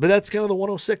 but that's kind of the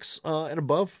 106 and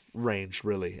above range,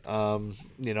 really. Like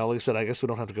I said, I guess we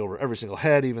don't have to go over every single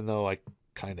head, even though I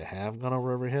kind of have gone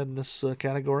over every head in this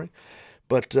category.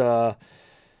 But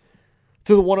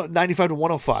to the 95 to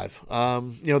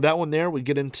 105. That one there, we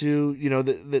get into,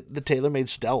 the TaylorMade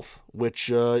Stealth, which,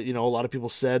 a lot of people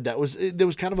said there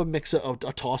was kind of a mix of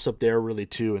a toss up there really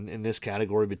too in this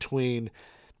category between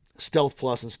Stealth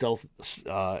Plus and Stealth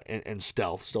and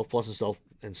Stealth. Stealth Plus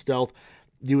and Stealth.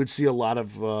 You would see a lot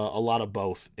of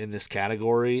both in this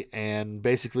category, and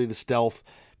basically the Stealth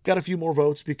got a few more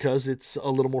votes because it's a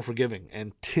little more forgiving.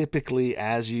 And typically,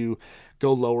 as you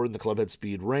go lower in the club head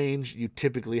speed range, you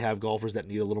typically have golfers that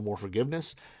need a little more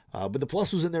forgiveness. But the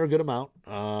Plus was in there a good amount,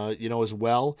 as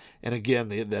well. And again,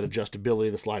 that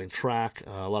adjustability, the sliding track,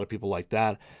 a lot of people like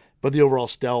that. But the overall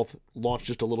Stealth launched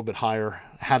just a little bit higher,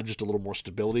 had just a little more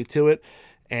stability to it.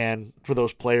 And for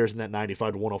those players in that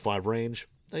 95 to 105 range,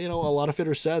 a lot of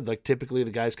fitters said, like, typically the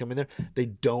guys come in there, they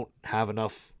don't have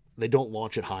enough. They don't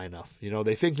launch it high enough.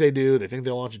 They think they do. They think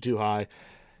they'll launch it too high.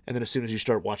 And then as soon as you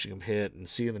start watching them hit and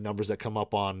seeing the numbers that come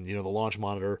up on, the launch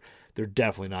monitor, they're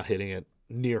definitely not hitting it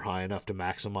near high enough to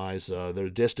maximize their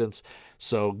distance.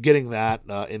 So getting that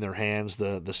in their hands,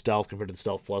 the Stealth compared to the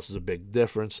Stealth Plus is a big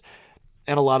difference.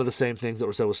 And a lot of the same things that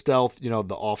were said with Stealth, the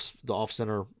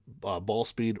off-center ball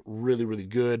speed, really, really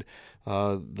good.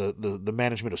 The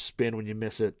management of spin when you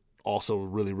miss it, also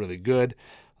really, really good.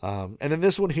 And then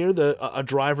this one here, a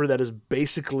driver that is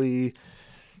basically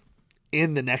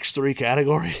in the next three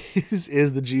categories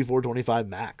is the G425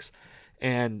 Max.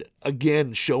 And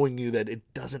again, showing you that it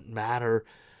doesn't matter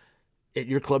at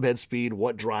your club head speed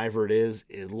what driver it is,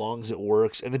 as long as it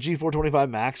works. And the G425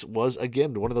 Max was,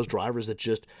 again, one of those drivers that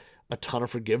just a ton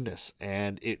of forgiveness,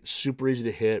 and it's super easy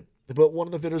to hit. But one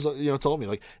of the fitters, told me,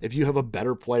 like, if you have a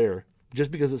better player,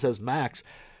 just because it says Max,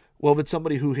 well, if it's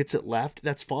somebody who hits it left,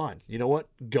 that's fine. You know what?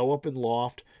 Go up in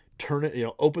loft, turn it,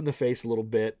 open the face a little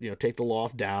bit, take the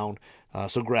loft down.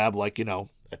 So grab like, a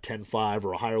 10.5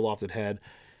 or a higher lofted head,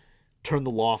 turn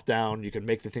the loft down. You can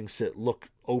make the thing look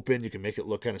open. You can make it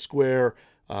look kind of square.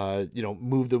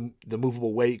 Move the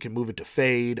movable weight. You can move it to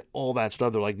fade, all that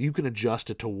stuff. They're like, you can adjust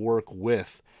it to work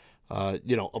with,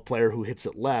 a player who hits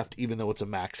it left, even though it's a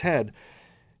Max head.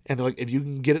 And they're like, if you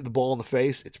can get it the ball in the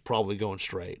face, it's probably going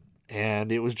straight.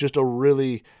 And it was just a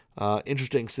really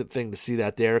interesting thing to see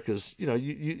that there, because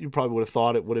you probably would have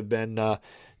thought it would have been a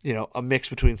mix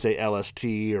between, say, LST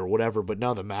or whatever, but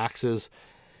now the Max is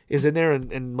in there,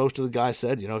 and most of the guys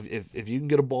said, if you can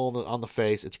get a ball on the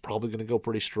face, it's probably going to go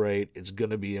pretty straight, it's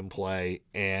going to be in play,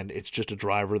 and it's just a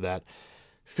driver that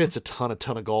fits a ton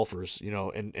of golfers,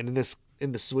 and in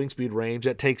the swing speed range,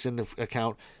 that takes into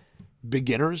account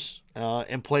beginners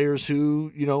and players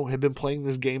who, have been playing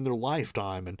this game their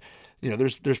lifetime. And,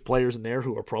 there's players in there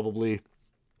who are probably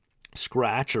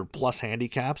scratch or plus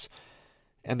handicaps,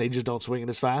 and they just don't swing it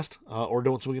as fast or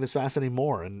don't swing it as fast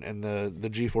anymore. And the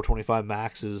G425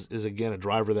 Max is again, a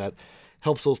driver that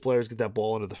helps those players get that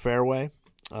ball into the fairway.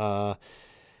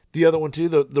 The other one too,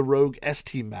 the Rogue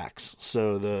ST Max.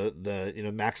 So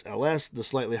the Max LS, the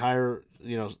slightly higher,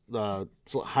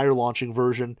 higher launching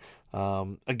version.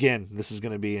 Again, this is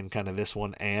going to be in kind of this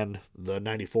one and the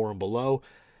 94 and below.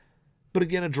 But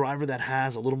again, a driver that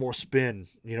has a little more spin,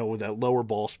 with that lower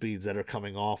ball speeds that are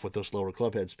coming off with those slower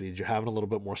club head speeds. You're having a little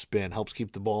bit more spin, helps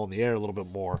keep the ball in the air a little bit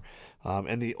more.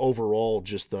 And the overall,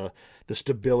 just the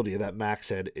stability of that max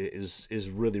head is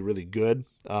really, really good.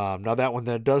 Now that one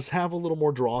that does have a little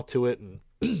more draw to it. And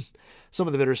some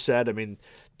of the bidders said,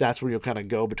 that's where you'll kind of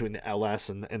go between the LS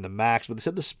and the max. But they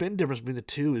said the spin difference between the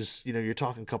two is, you're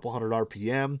talking a couple hundred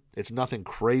RPM. It's nothing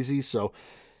crazy. So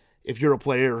if you're a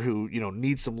player who,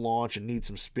 needs some launch and needs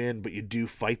some spin, but you do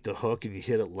fight the hook and you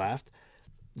hit it left,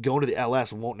 going to the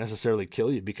LS won't necessarily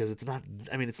kill you because it's not,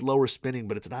 it's lower spinning,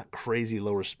 but it's not crazy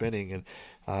lower spinning. And,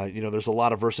 there's a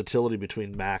lot of versatility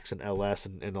between Max and LS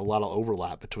and a lot of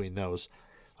overlap between those.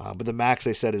 But the Max,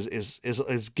 they said,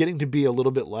 is getting to be a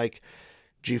little bit like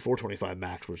G425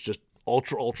 Max, where it's just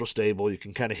ultra stable. You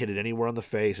can kind of hit it anywhere on the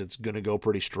face. It's going to go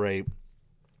pretty straight.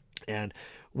 And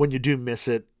when you do miss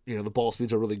it, the ball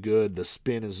speeds are really good. The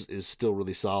spin is still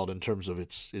really solid in terms of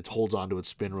it holds on to its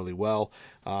spin really well.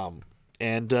 The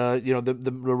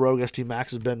Rogue ST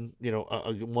Max has been,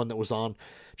 a one that was on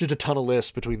just a ton of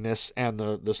lists between this and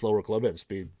the slower club head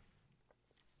speed.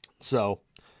 So,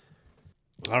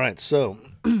 all right. So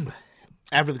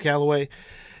after the Callaway,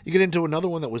 you get into another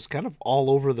one that was kind of all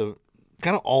over the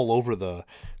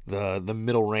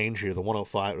middle range here, the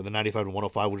 105 or the 95 and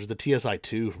 105, which is the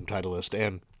TSI2 from Titleist.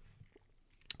 And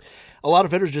a lot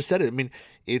of hitters just said it.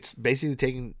 It's basically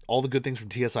taking all the good things from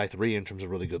TSI3 in terms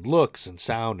of really good looks and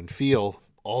sound and feel,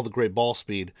 all the great ball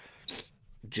speed,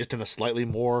 just in a slightly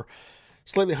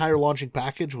higher launching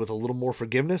package with a little more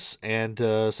forgiveness and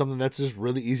something that's just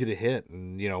really easy to hit.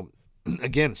 And,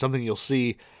 again, something you'll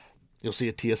see at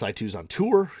TSI2s on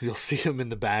tour. You'll see them in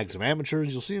the bags of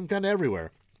amateurs. You'll see them kind of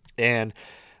everywhere. And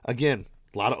again,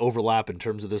 a lot of overlap in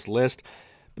terms of this list.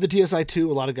 But the TSI2,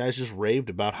 a lot of guys just raved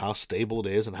about how stable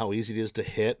it is and how easy it is to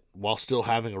hit while still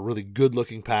having a really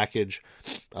good-looking package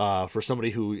for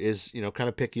somebody who is, kind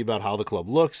of picky about how the club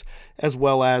looks as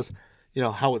well as,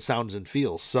 how it sounds and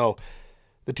feels. So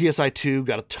the TSI2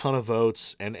 got a ton of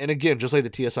votes. And again, just like the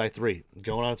TSI3,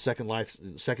 going on its second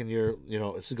year,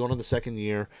 it's going on the second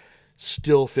year,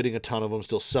 still fitting a ton of them,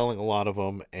 still selling a lot of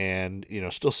them, and,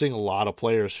 still seeing a lot of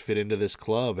players fit into this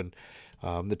club. And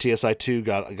the TSI2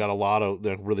 got a lot of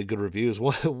really good reviews.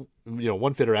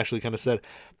 One fitter actually kind of said,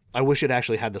 "I wish it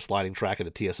actually had the sliding track of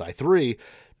the TSI3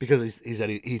 because he said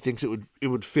he thinks it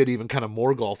would fit even kind of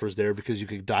more golfers there because you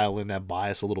could dial in that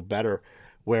bias a little better.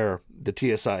 Where the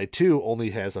TSI2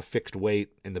 only has a fixed weight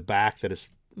in the back that is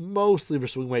mostly for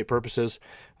swing weight purposes,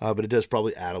 but it does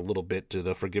probably add a little bit to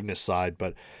the forgiveness side.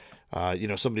 But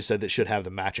somebody said that should have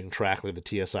the matching track like the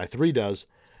TSI3 does."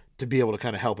 To be able to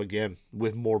kind of help again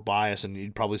with more bias, and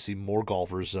you'd probably see more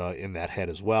golfers in that head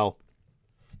as well.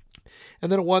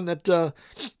 And then one that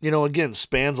again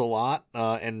spans a lot,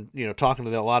 and talking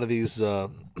to a lot of these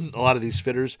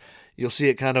fitters, you'll see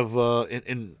it kind of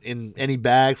in any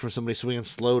bag from somebody swinging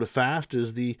slow to fast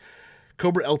is the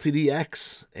Cobra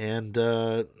LTD-X, and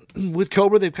with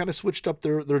Cobra they've kind of switched up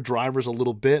their drivers a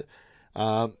little bit.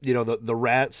 The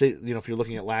Rad, say if you're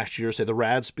looking at last year, say the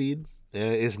Rad Speed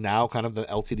is now kind of the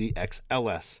LTD-X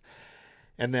LS.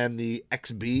 And then the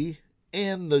XB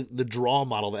and the draw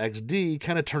model, the XD,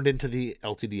 kind of turned into the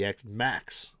LTD-X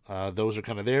Max. Those are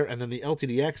kind of there. And then the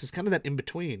LTD-X is kind of that in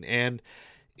between. And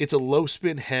it's a low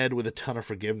spin head with a ton of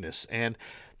forgiveness. And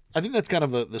I think that's kind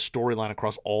of the storyline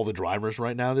across all the drivers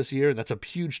right now this year. And that's a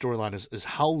huge storyline is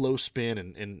how low spin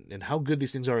and how good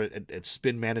these things are at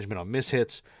spin management on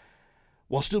mishits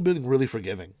while still being really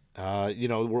forgiving.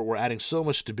 We're adding so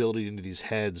much stability into these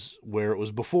heads where it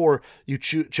was before you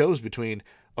chose between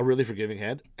a really forgiving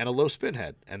head and a low spin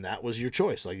head, and that was your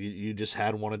choice. Like you just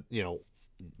had one,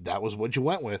 that was what you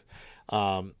went with.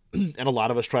 And a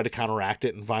lot of us try to counteract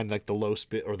it and find like the low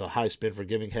spin or the high spin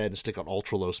forgiving head and stick an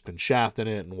ultra low spin shaft in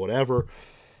it and whatever.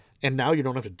 And now you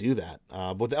don't have to do that.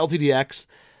 But with the LTD-X,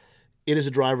 it is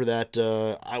a driver that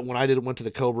when I went to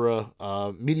the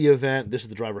Cobra media event, this is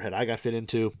the driver head I got fit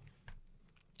into.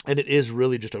 And it is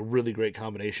really just a really great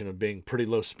combination of being pretty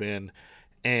low spin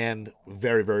and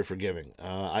very, very forgiving.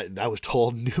 I was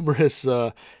told numerous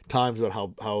times about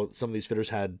how some of these fitters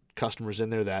had customers in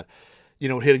there that,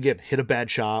 hit a bad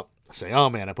shot, say, oh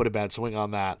man, I put a bad swing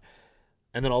on that,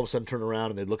 and then all of a sudden turn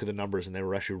around and they'd look at the numbers and they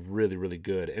were actually really, really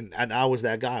good. And I was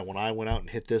that guy. When I went out and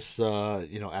hit this,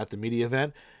 at the media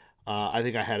event, I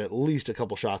think I had at least a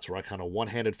couple shots where I kind of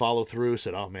one-handed follow through,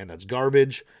 said, oh man, that's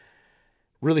garbage.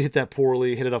 Really hit that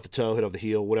poorly, hit it off the toe, hit off the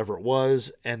heel, whatever it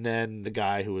was. And then the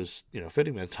guy who was,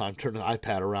 fitting me at the time turned the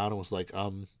iPad around and was like,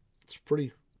 it's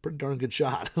pretty darn good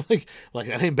shot. like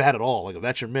that ain't bad at all. Like if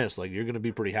that's your miss, like you're going to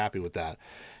be pretty happy with that.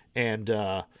 And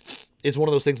it's one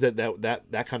of those things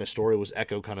that kind of story was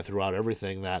echoed kind of throughout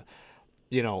everything that,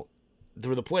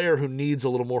 for the player who needs a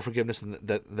little more forgiveness than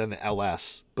the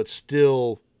LS, but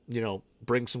still,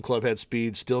 bring some club head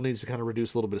speed, still needs to kind of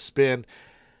reduce a little bit of spin.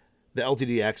 The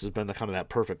LTDX has been the kind of that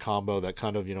perfect combo, that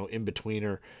kind of,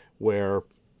 in-betweener where,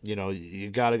 you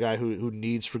got a guy who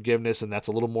needs forgiveness, and that's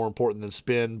a little more important than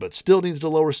spin, but still needs to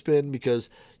lower spin because,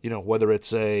 whether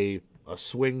it's a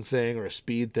swing thing or a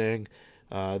speed thing,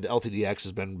 the LTDX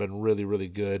has been really, really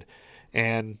good.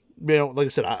 And, like I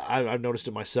said, I've noticed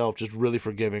it myself, just really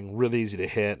forgiving, really easy to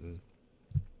hit, and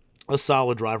a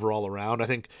solid driver all around. I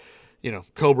think,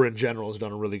 Cobra in general has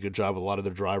done a really good job with a lot of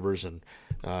their drivers, and,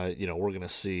 we're going to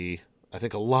see, I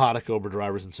think, a lot of Cobra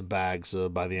drivers in some bags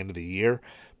by the end of the year.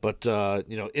 But,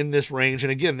 in this range,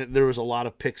 and again, there was a lot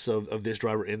of picks of this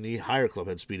driver in the higher club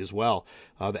head speed as well.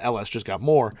 The LS just got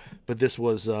more, but this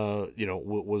was,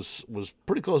 was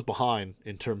pretty close behind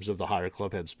in terms of the higher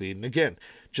club head speed. And again,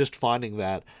 just finding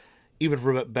that even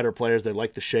for better players, they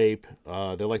like the shape,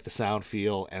 they like the sound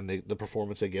feel, and the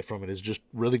performance they get from it is just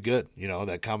really good.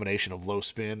 That combination of low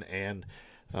spin and,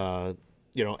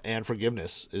 and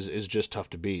forgiveness is just tough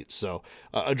to beat. So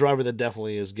a driver that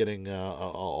definitely is getting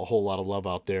a whole lot of love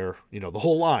out there, the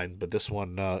whole line, but this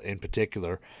one in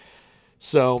particular.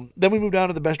 So then we move down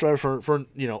to the best driver for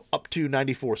up to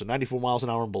 94, so 94 miles an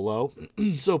hour and below.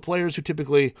 So players who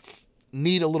typically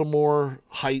need a little more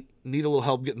height, need a little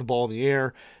help getting the ball in the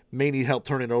air, may need help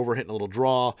turning it over, hitting a little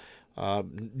draw,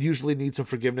 usually need some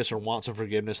forgiveness or want some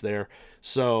forgiveness there.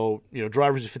 So,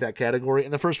 drivers who fit that category.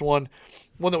 And the first one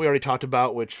that we already talked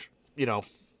about, which,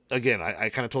 again, I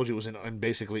kind of told you was in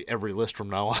basically every list from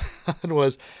now on,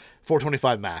 was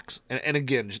 425 Max. And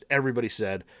again, just everybody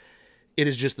said it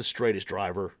is just the straightest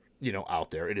driver,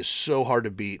 out there. It is so hard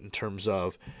to beat in terms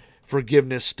of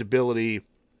forgiveness, stability,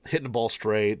 hitting the ball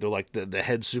straight. They're like the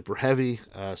head's super heavy,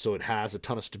 so it has a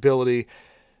ton of stability.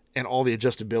 And all the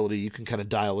adjustability, you can kind of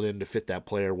dial it in to fit that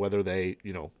player, whether they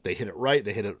hit it right,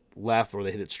 they hit it left, or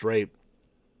they hit it straight.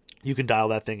 You can dial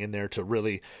that thing in there to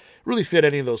really, really fit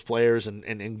any of those players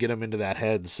and get them into that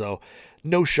head. So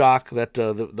no shock that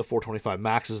the 425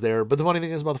 Max is there. But the funny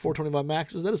thing is about the 425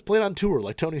 Max is that it's played on tour,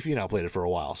 like Tony Finau played it for a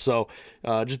while. So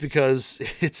just because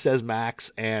it says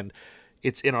Max and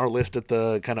it's in our list at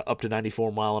the kind of up to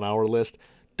 94 mile an hour list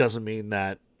doesn't mean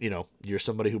that, you're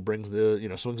somebody who brings the,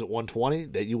 swings at 120,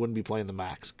 that you wouldn't be playing the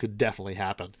Max. Could definitely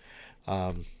happen.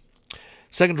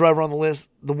 Second driver on the list,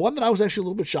 the one that I was actually a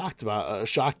little bit shocked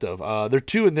of. There are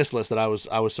two in this list that I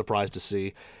was surprised to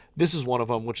see. This is one of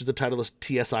them, which is the Titleist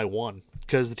TSI-1,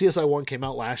 because the TSI-1 came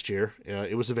out last year.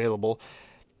 It was available,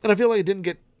 and I feel like it didn't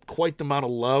get quite the amount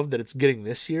of love that it's getting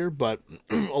this year, but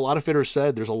a lot of fitters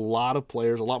said there's a lot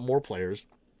more players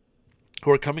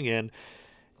who are coming in,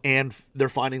 and they're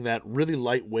finding that really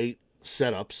lightweight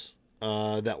setups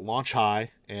that launch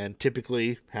high and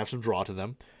typically have some draw to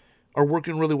them are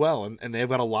working really well. And they've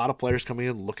got a lot of players coming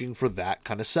in looking for that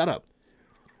kind of setup,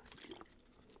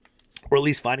 or at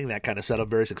least finding that kind of setup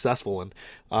very successful.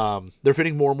 And they're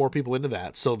fitting more and more people into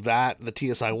that. So that the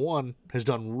TSI-1 has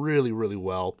done really, really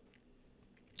well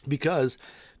because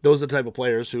those are the type of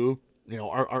players who,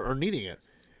 are needing it.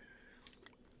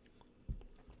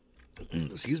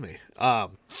 Excuse me. So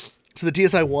the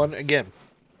TSI-1, again,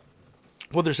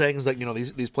 what they're saying is that,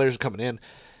 these players are coming in,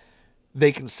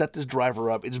 they can set this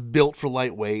driver up. It's built for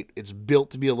lightweight. It's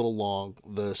built to be a little long.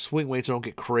 The swing weights don't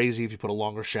get crazy if you put a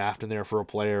longer shaft in there for a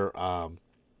player. The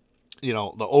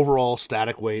overall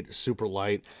static weight is super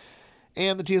light.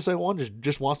 And the TSI-1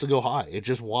 just wants to go high. It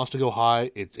just wants to go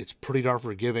high. It's pretty darn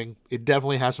forgiving. It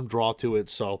definitely has some draw to it.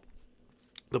 So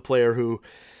the player who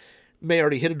may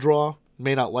already hit a draw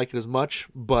may not like it as much,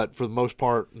 but for the most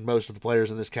part, most of the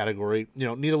players in this category, need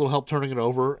a little help turning it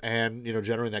over and,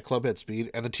 generating that club head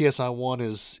speed. And the TSI-1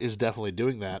 is definitely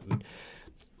doing that. And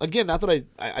again, not that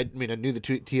I knew the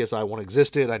TSI-1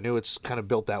 existed. I knew it's kind of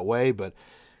built that way, but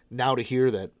now to hear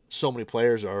that so many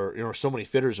players so many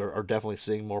fitters are definitely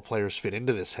seeing more players fit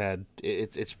into this head,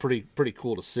 it's pretty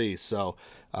cool to see. So,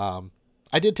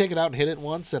 I did take it out and hit it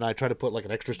once, and I tried to put like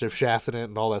an extra stiff shaft in it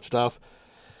and all that stuff.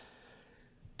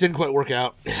 Didn't quite work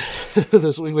out.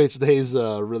 The swing weight stays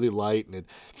really light, and it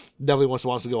definitely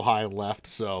wants to go high and left,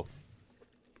 so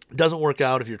it doesn't work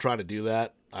out if you're trying to do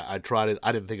that. I tried it.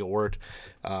 I didn't think it worked.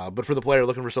 But for the player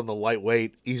looking for something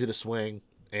lightweight, easy to swing,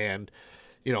 and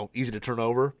easy to turn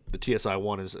over, the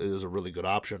TSI-1 is a really good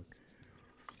option.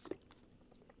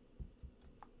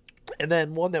 And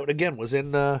then one that again was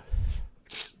in the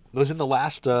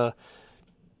last the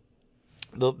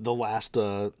last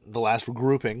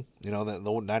grouping.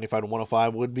 The 95 to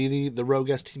 105 would be the Rogue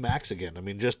ST Max again. I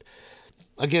mean, just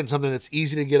again something that's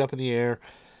easy to get up in the air,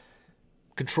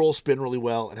 control spin really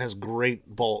well, and has great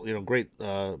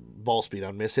ball speed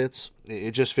on miss hits.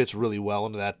 It just fits really well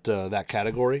into that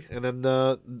category. And then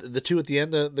the two at the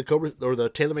end, the Cobra or the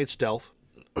TaylorMade Stealth.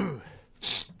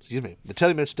 Excuse me, the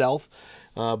TaylorMade Stealth.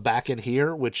 Back in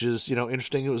here, which is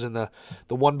interesting. It was in the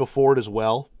one before it as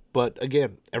well, but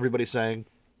again, everybody's saying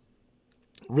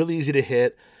really easy to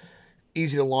hit,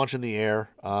 easy to launch in the air.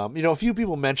 A few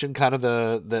people mentioned kind of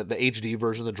the HD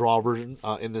version, the draw version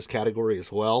in this category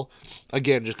as well.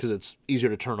 Again, just because it's easier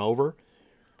to turn over.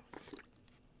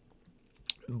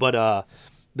 But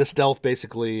the Stealth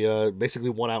basically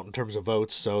won out in terms of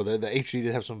votes. So the HD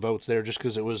did have some votes there, just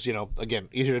because it was again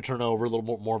easier to turn over, a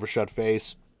little more of a shut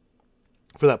face.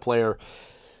 For that player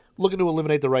looking to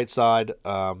eliminate the right side,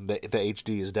 the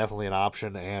HD is definitely an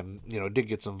option, and it did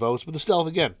get some votes. But the Stealth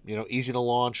again, easy to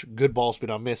launch, good ball speed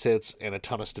on miss hits, and a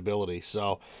ton of stability.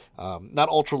 So not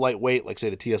ultra lightweight like say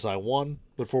the TSI-1,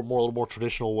 but for a little more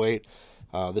traditional weight,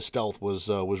 the Stealth was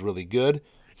really good.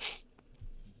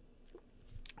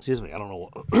 Excuse me, I don't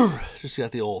know, just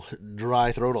got the old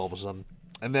dry throat all of a sudden.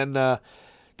 And then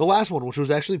the last one, which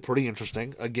was actually pretty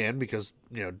interesting, again, because,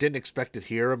 didn't expect it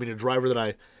here. I mean, a driver that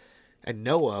I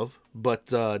know of, but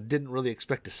didn't really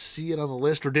expect to see it on the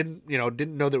list, or didn't know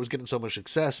that it was getting so much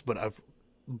success, but a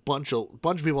bunch of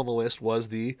people on the list was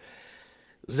the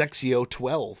Zexio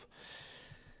 12.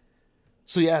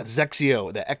 So yeah,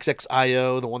 Zexio, the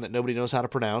XXIO, the one that nobody knows how to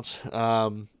pronounce. The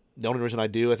only reason I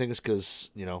do, I think, is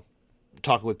because,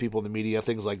 talking with people in the media,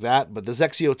 things like that, but the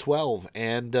Zexio 12,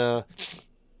 and,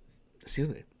 excuse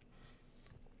me,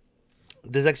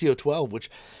 the Zexio 12,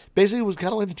 which basically was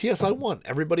kind of like the TSI-1.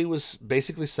 Everybody was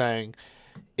basically saying,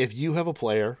 if you have a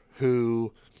player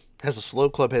who has a slow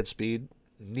club head speed,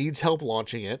 needs help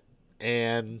launching it,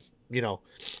 and,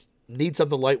 needs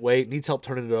something lightweight, needs help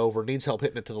turning it over, needs help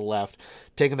hitting it to the left,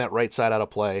 taking that right side out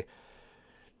of play,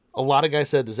 a lot of guys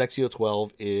said the Zexio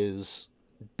 12 is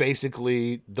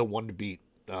basically the one to beat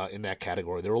in that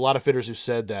category. There were a lot of fitters who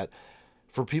said that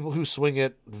for people who swing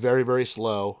it very, very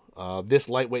slow, this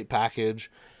lightweight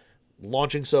package,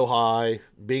 launching so high,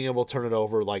 being able to turn it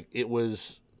over, like it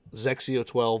was Zexio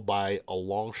 12 by a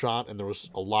long shot, and there was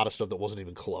a lot of stuff that wasn't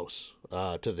even close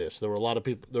to this. There were a lot of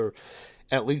people, there were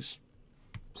at least,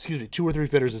 2 or 3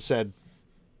 fitters that said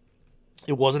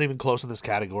it wasn't even close in this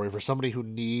category for somebody who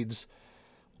needs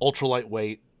ultra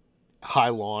lightweight, high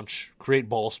launch, create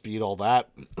ball speed, all that.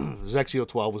 Zexio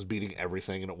 12 was beating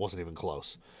everything, and it wasn't even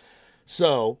close.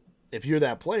 So, if you're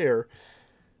that player,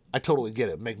 I totally get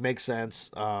it. Makes sense.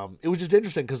 It was just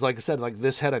interesting because, like I said, like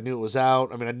this head, I knew it was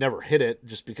out. I mean, I never hit it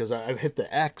just because I've hit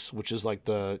the X, which is like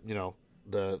the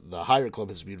higher club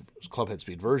head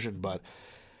speed version. But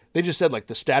they just said like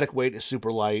the static weight is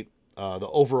super light. The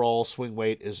overall swing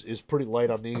weight is pretty light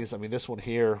on these. I mean, this one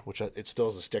here, which it still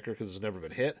has a sticker because it's never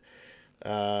been hit,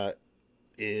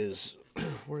 is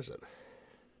where is it?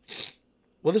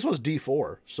 Well, this one's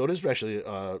D4, so it is actually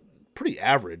pretty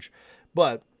average,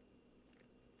 but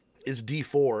it's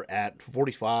D4 at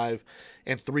 45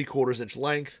 3/4 inch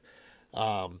length.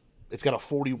 It's got a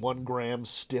 41 gram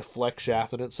stiff flex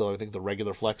shaft in it, so I think the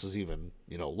regular flex is even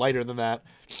lighter than that.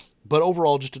 But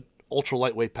overall, just an ultra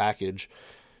lightweight package.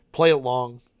 Play it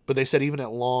long, but they said even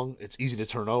at long, it's easy to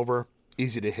turn over,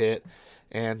 easy to hit,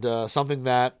 and something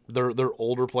that they're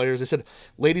older players. They said,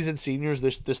 ladies and seniors,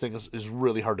 this thing is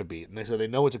really hard to beat. And they said they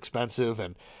know it's expensive,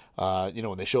 and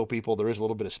when they show people, there is a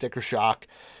little bit of sticker shock.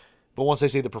 But once they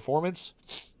see the performance,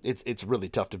 it's really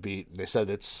tough to beat. And they said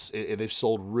they've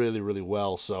sold really, really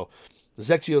well. So the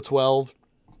Zexio 12,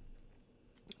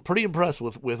 pretty impressed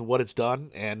with what it's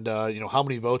done, and how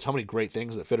many votes, how many great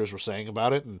things that fitters were saying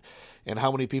about it, and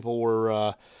how many people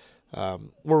were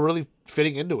really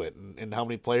fitting into it, and how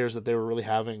many players that they were really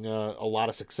having a lot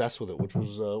of success with it, which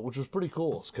was pretty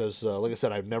cool. Because like I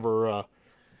said, I've known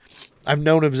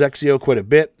of Zexio quite a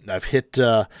bit. I've hit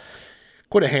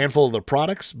quite a handful of their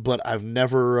products, but I've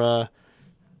never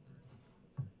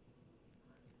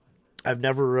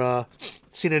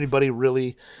seen anybody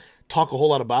really talk a whole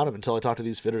lot about him until I talked to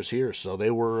these fitters here. So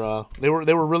they were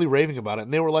really raving about it,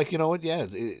 and they were like, you know what, yeah,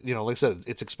 like I said,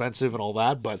 it's expensive and all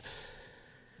that, but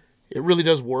it really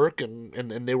does work, and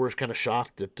they were kind of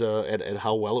shocked at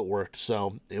how well it worked.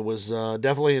 So it was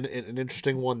definitely an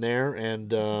interesting one there,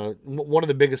 and one of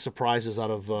the biggest surprises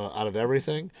out of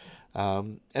everything.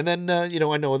 And then I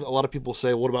know a lot of people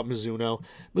say, "What about Mizuno?"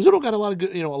 Mizuno got a lot of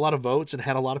good, a lot of votes, and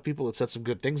had a lot of people that said some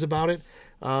good things about it.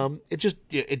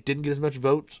 It didn't get as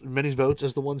many votes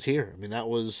as the ones here. I mean, that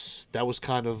was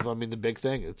kind of the big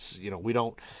thing. It's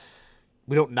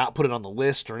we don't not put it on the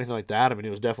list or anything like that. I mean, it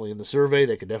was definitely in the survey.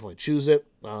 They could definitely choose it.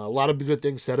 A lot of good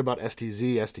things said about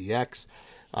STZ, STX.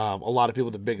 A lot of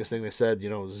people, the biggest thing they said,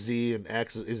 Z and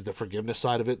X is the forgiveness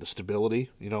side of it, the stability.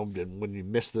 When you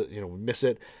miss miss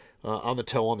it on the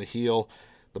toe, on the heel,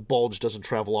 the bulge doesn't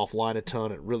travel offline a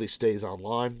ton. It really stays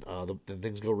online. The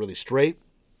things go really straight.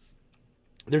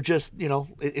 They're just,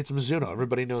 it's Mizuno.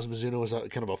 Everybody knows Mizuno is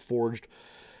kind of a forged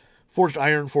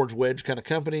iron, forged wedge kind of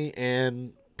company,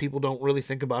 and people don't really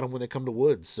think about them when they come to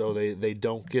woods, so they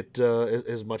don't get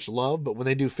as much love. But when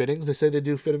they do fittings, they say they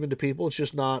do fit them into people. It's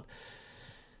just not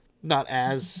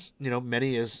as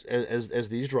many as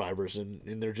these drivers, and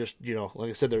they're just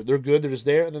like I said, they're good. They're just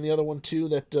there. And then the other one too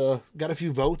that got a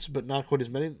few votes, but not quite as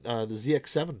many. The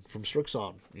ZX7 from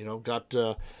Strixon, got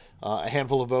a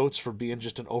handful of votes for being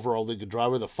just an overall really good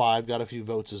driver. The 5 got a few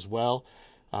votes as well.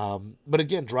 But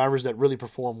again, drivers that really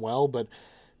perform well, but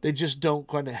they just don't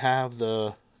quite have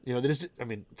the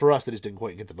for us, they just didn't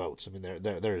quite get the votes. I mean,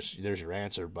 there's your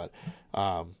answer. But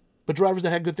drivers that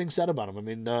had good things said about them. I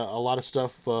mean, a lot of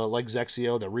stuff like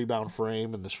Zexio, the rebound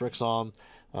frame, and the Strixon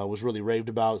was really raved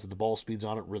about. So the ball speed's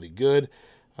on it really good.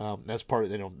 That's part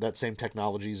of that same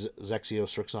technology. Zexio,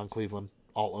 Strixon, Cleveland,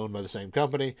 all owned by the same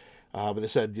company. But they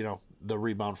said the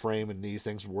rebound frame and these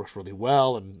things works really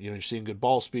well, and you're seeing good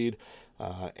ball speed,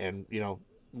 and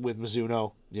with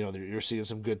Mizuno, you're seeing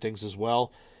some good things as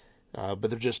well. But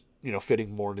they're just,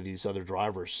 fitting more into these other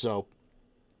drivers. So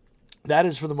that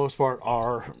is, for the most part,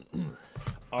 our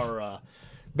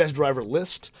best driver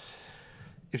list.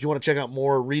 If you want to check out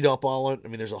more, read up on it. I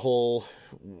mean, there's a whole...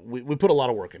 We put a lot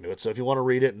of work into it. So if you want to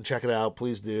read it and check it out,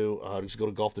 please do. Just go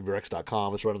to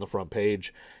golfwrx.com. It's right on the front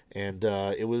page. And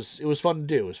it was fun to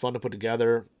do. It was fun to put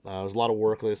together. It was a lot of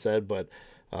work, like I said, but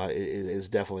it is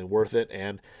definitely worth it.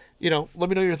 And let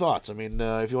me know your thoughts. I mean,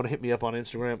 if you want to hit me up on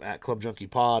Instagram at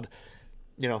ClubJunkiePod,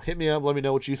 hit me up. Let me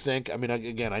know what you think. I mean,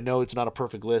 again, I know it's not a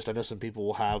perfect list. I know some people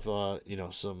will have,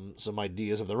 some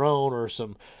ideas of their own or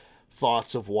some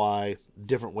thoughts of why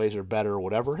different ways are better or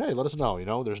whatever. Hey, let us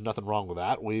know. There's nothing wrong with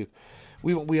that. We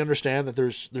understand that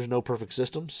there's no perfect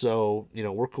system. So,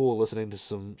 we're cool listening to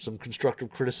some constructive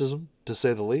criticism, to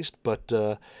say the least. But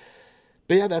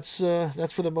yeah, that's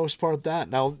for the most part that.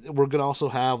 Now we're gonna also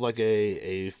have like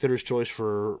a fitter's choice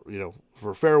for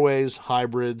fairways,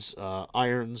 hybrids,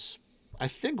 irons. I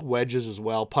think wedges as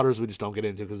well. Putters we just don't get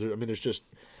into because there's just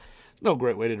no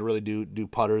great way to really do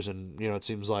putters, and it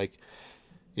seems like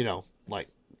like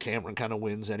Cameron kind of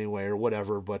wins anyway or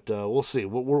whatever. But we'll see.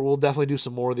 We'll definitely do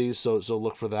some more of these. So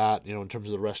look for that. In terms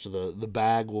of the rest of the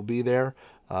bag will be there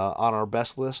on our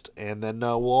best list, and then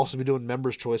we'll also be doing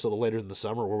members' choice a little later in the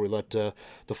summer, where we let the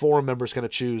forum members kind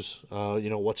of choose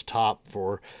what's top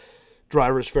for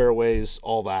drivers, fairways,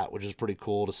 all that, which is pretty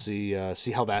cool to see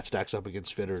how that stacks up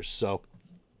against fitters. So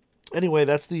anyway,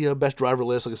 that's the best driver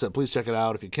list. Like I said, please check it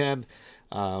out if you can.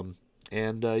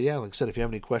 Yeah, like I said, if you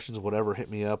have any questions or whatever, hit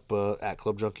me up at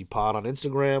ClubJunkiePod on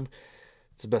Instagram.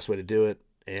 It's the best way to do it.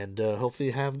 And hopefully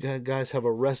you guys have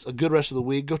a good rest of the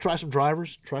week. Go try some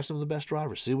drivers. Try some of the best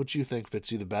drivers. See what you think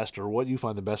fits you the best or what you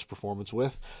find the best performance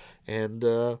with. And,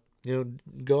 go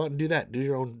out and do that. Do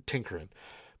your own tinkering.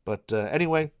 But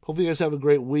anyway, hopefully you guys have a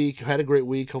great week. Had a great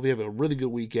week. Hopefully you have a really good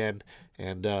weekend.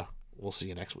 And we'll see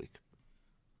you next week.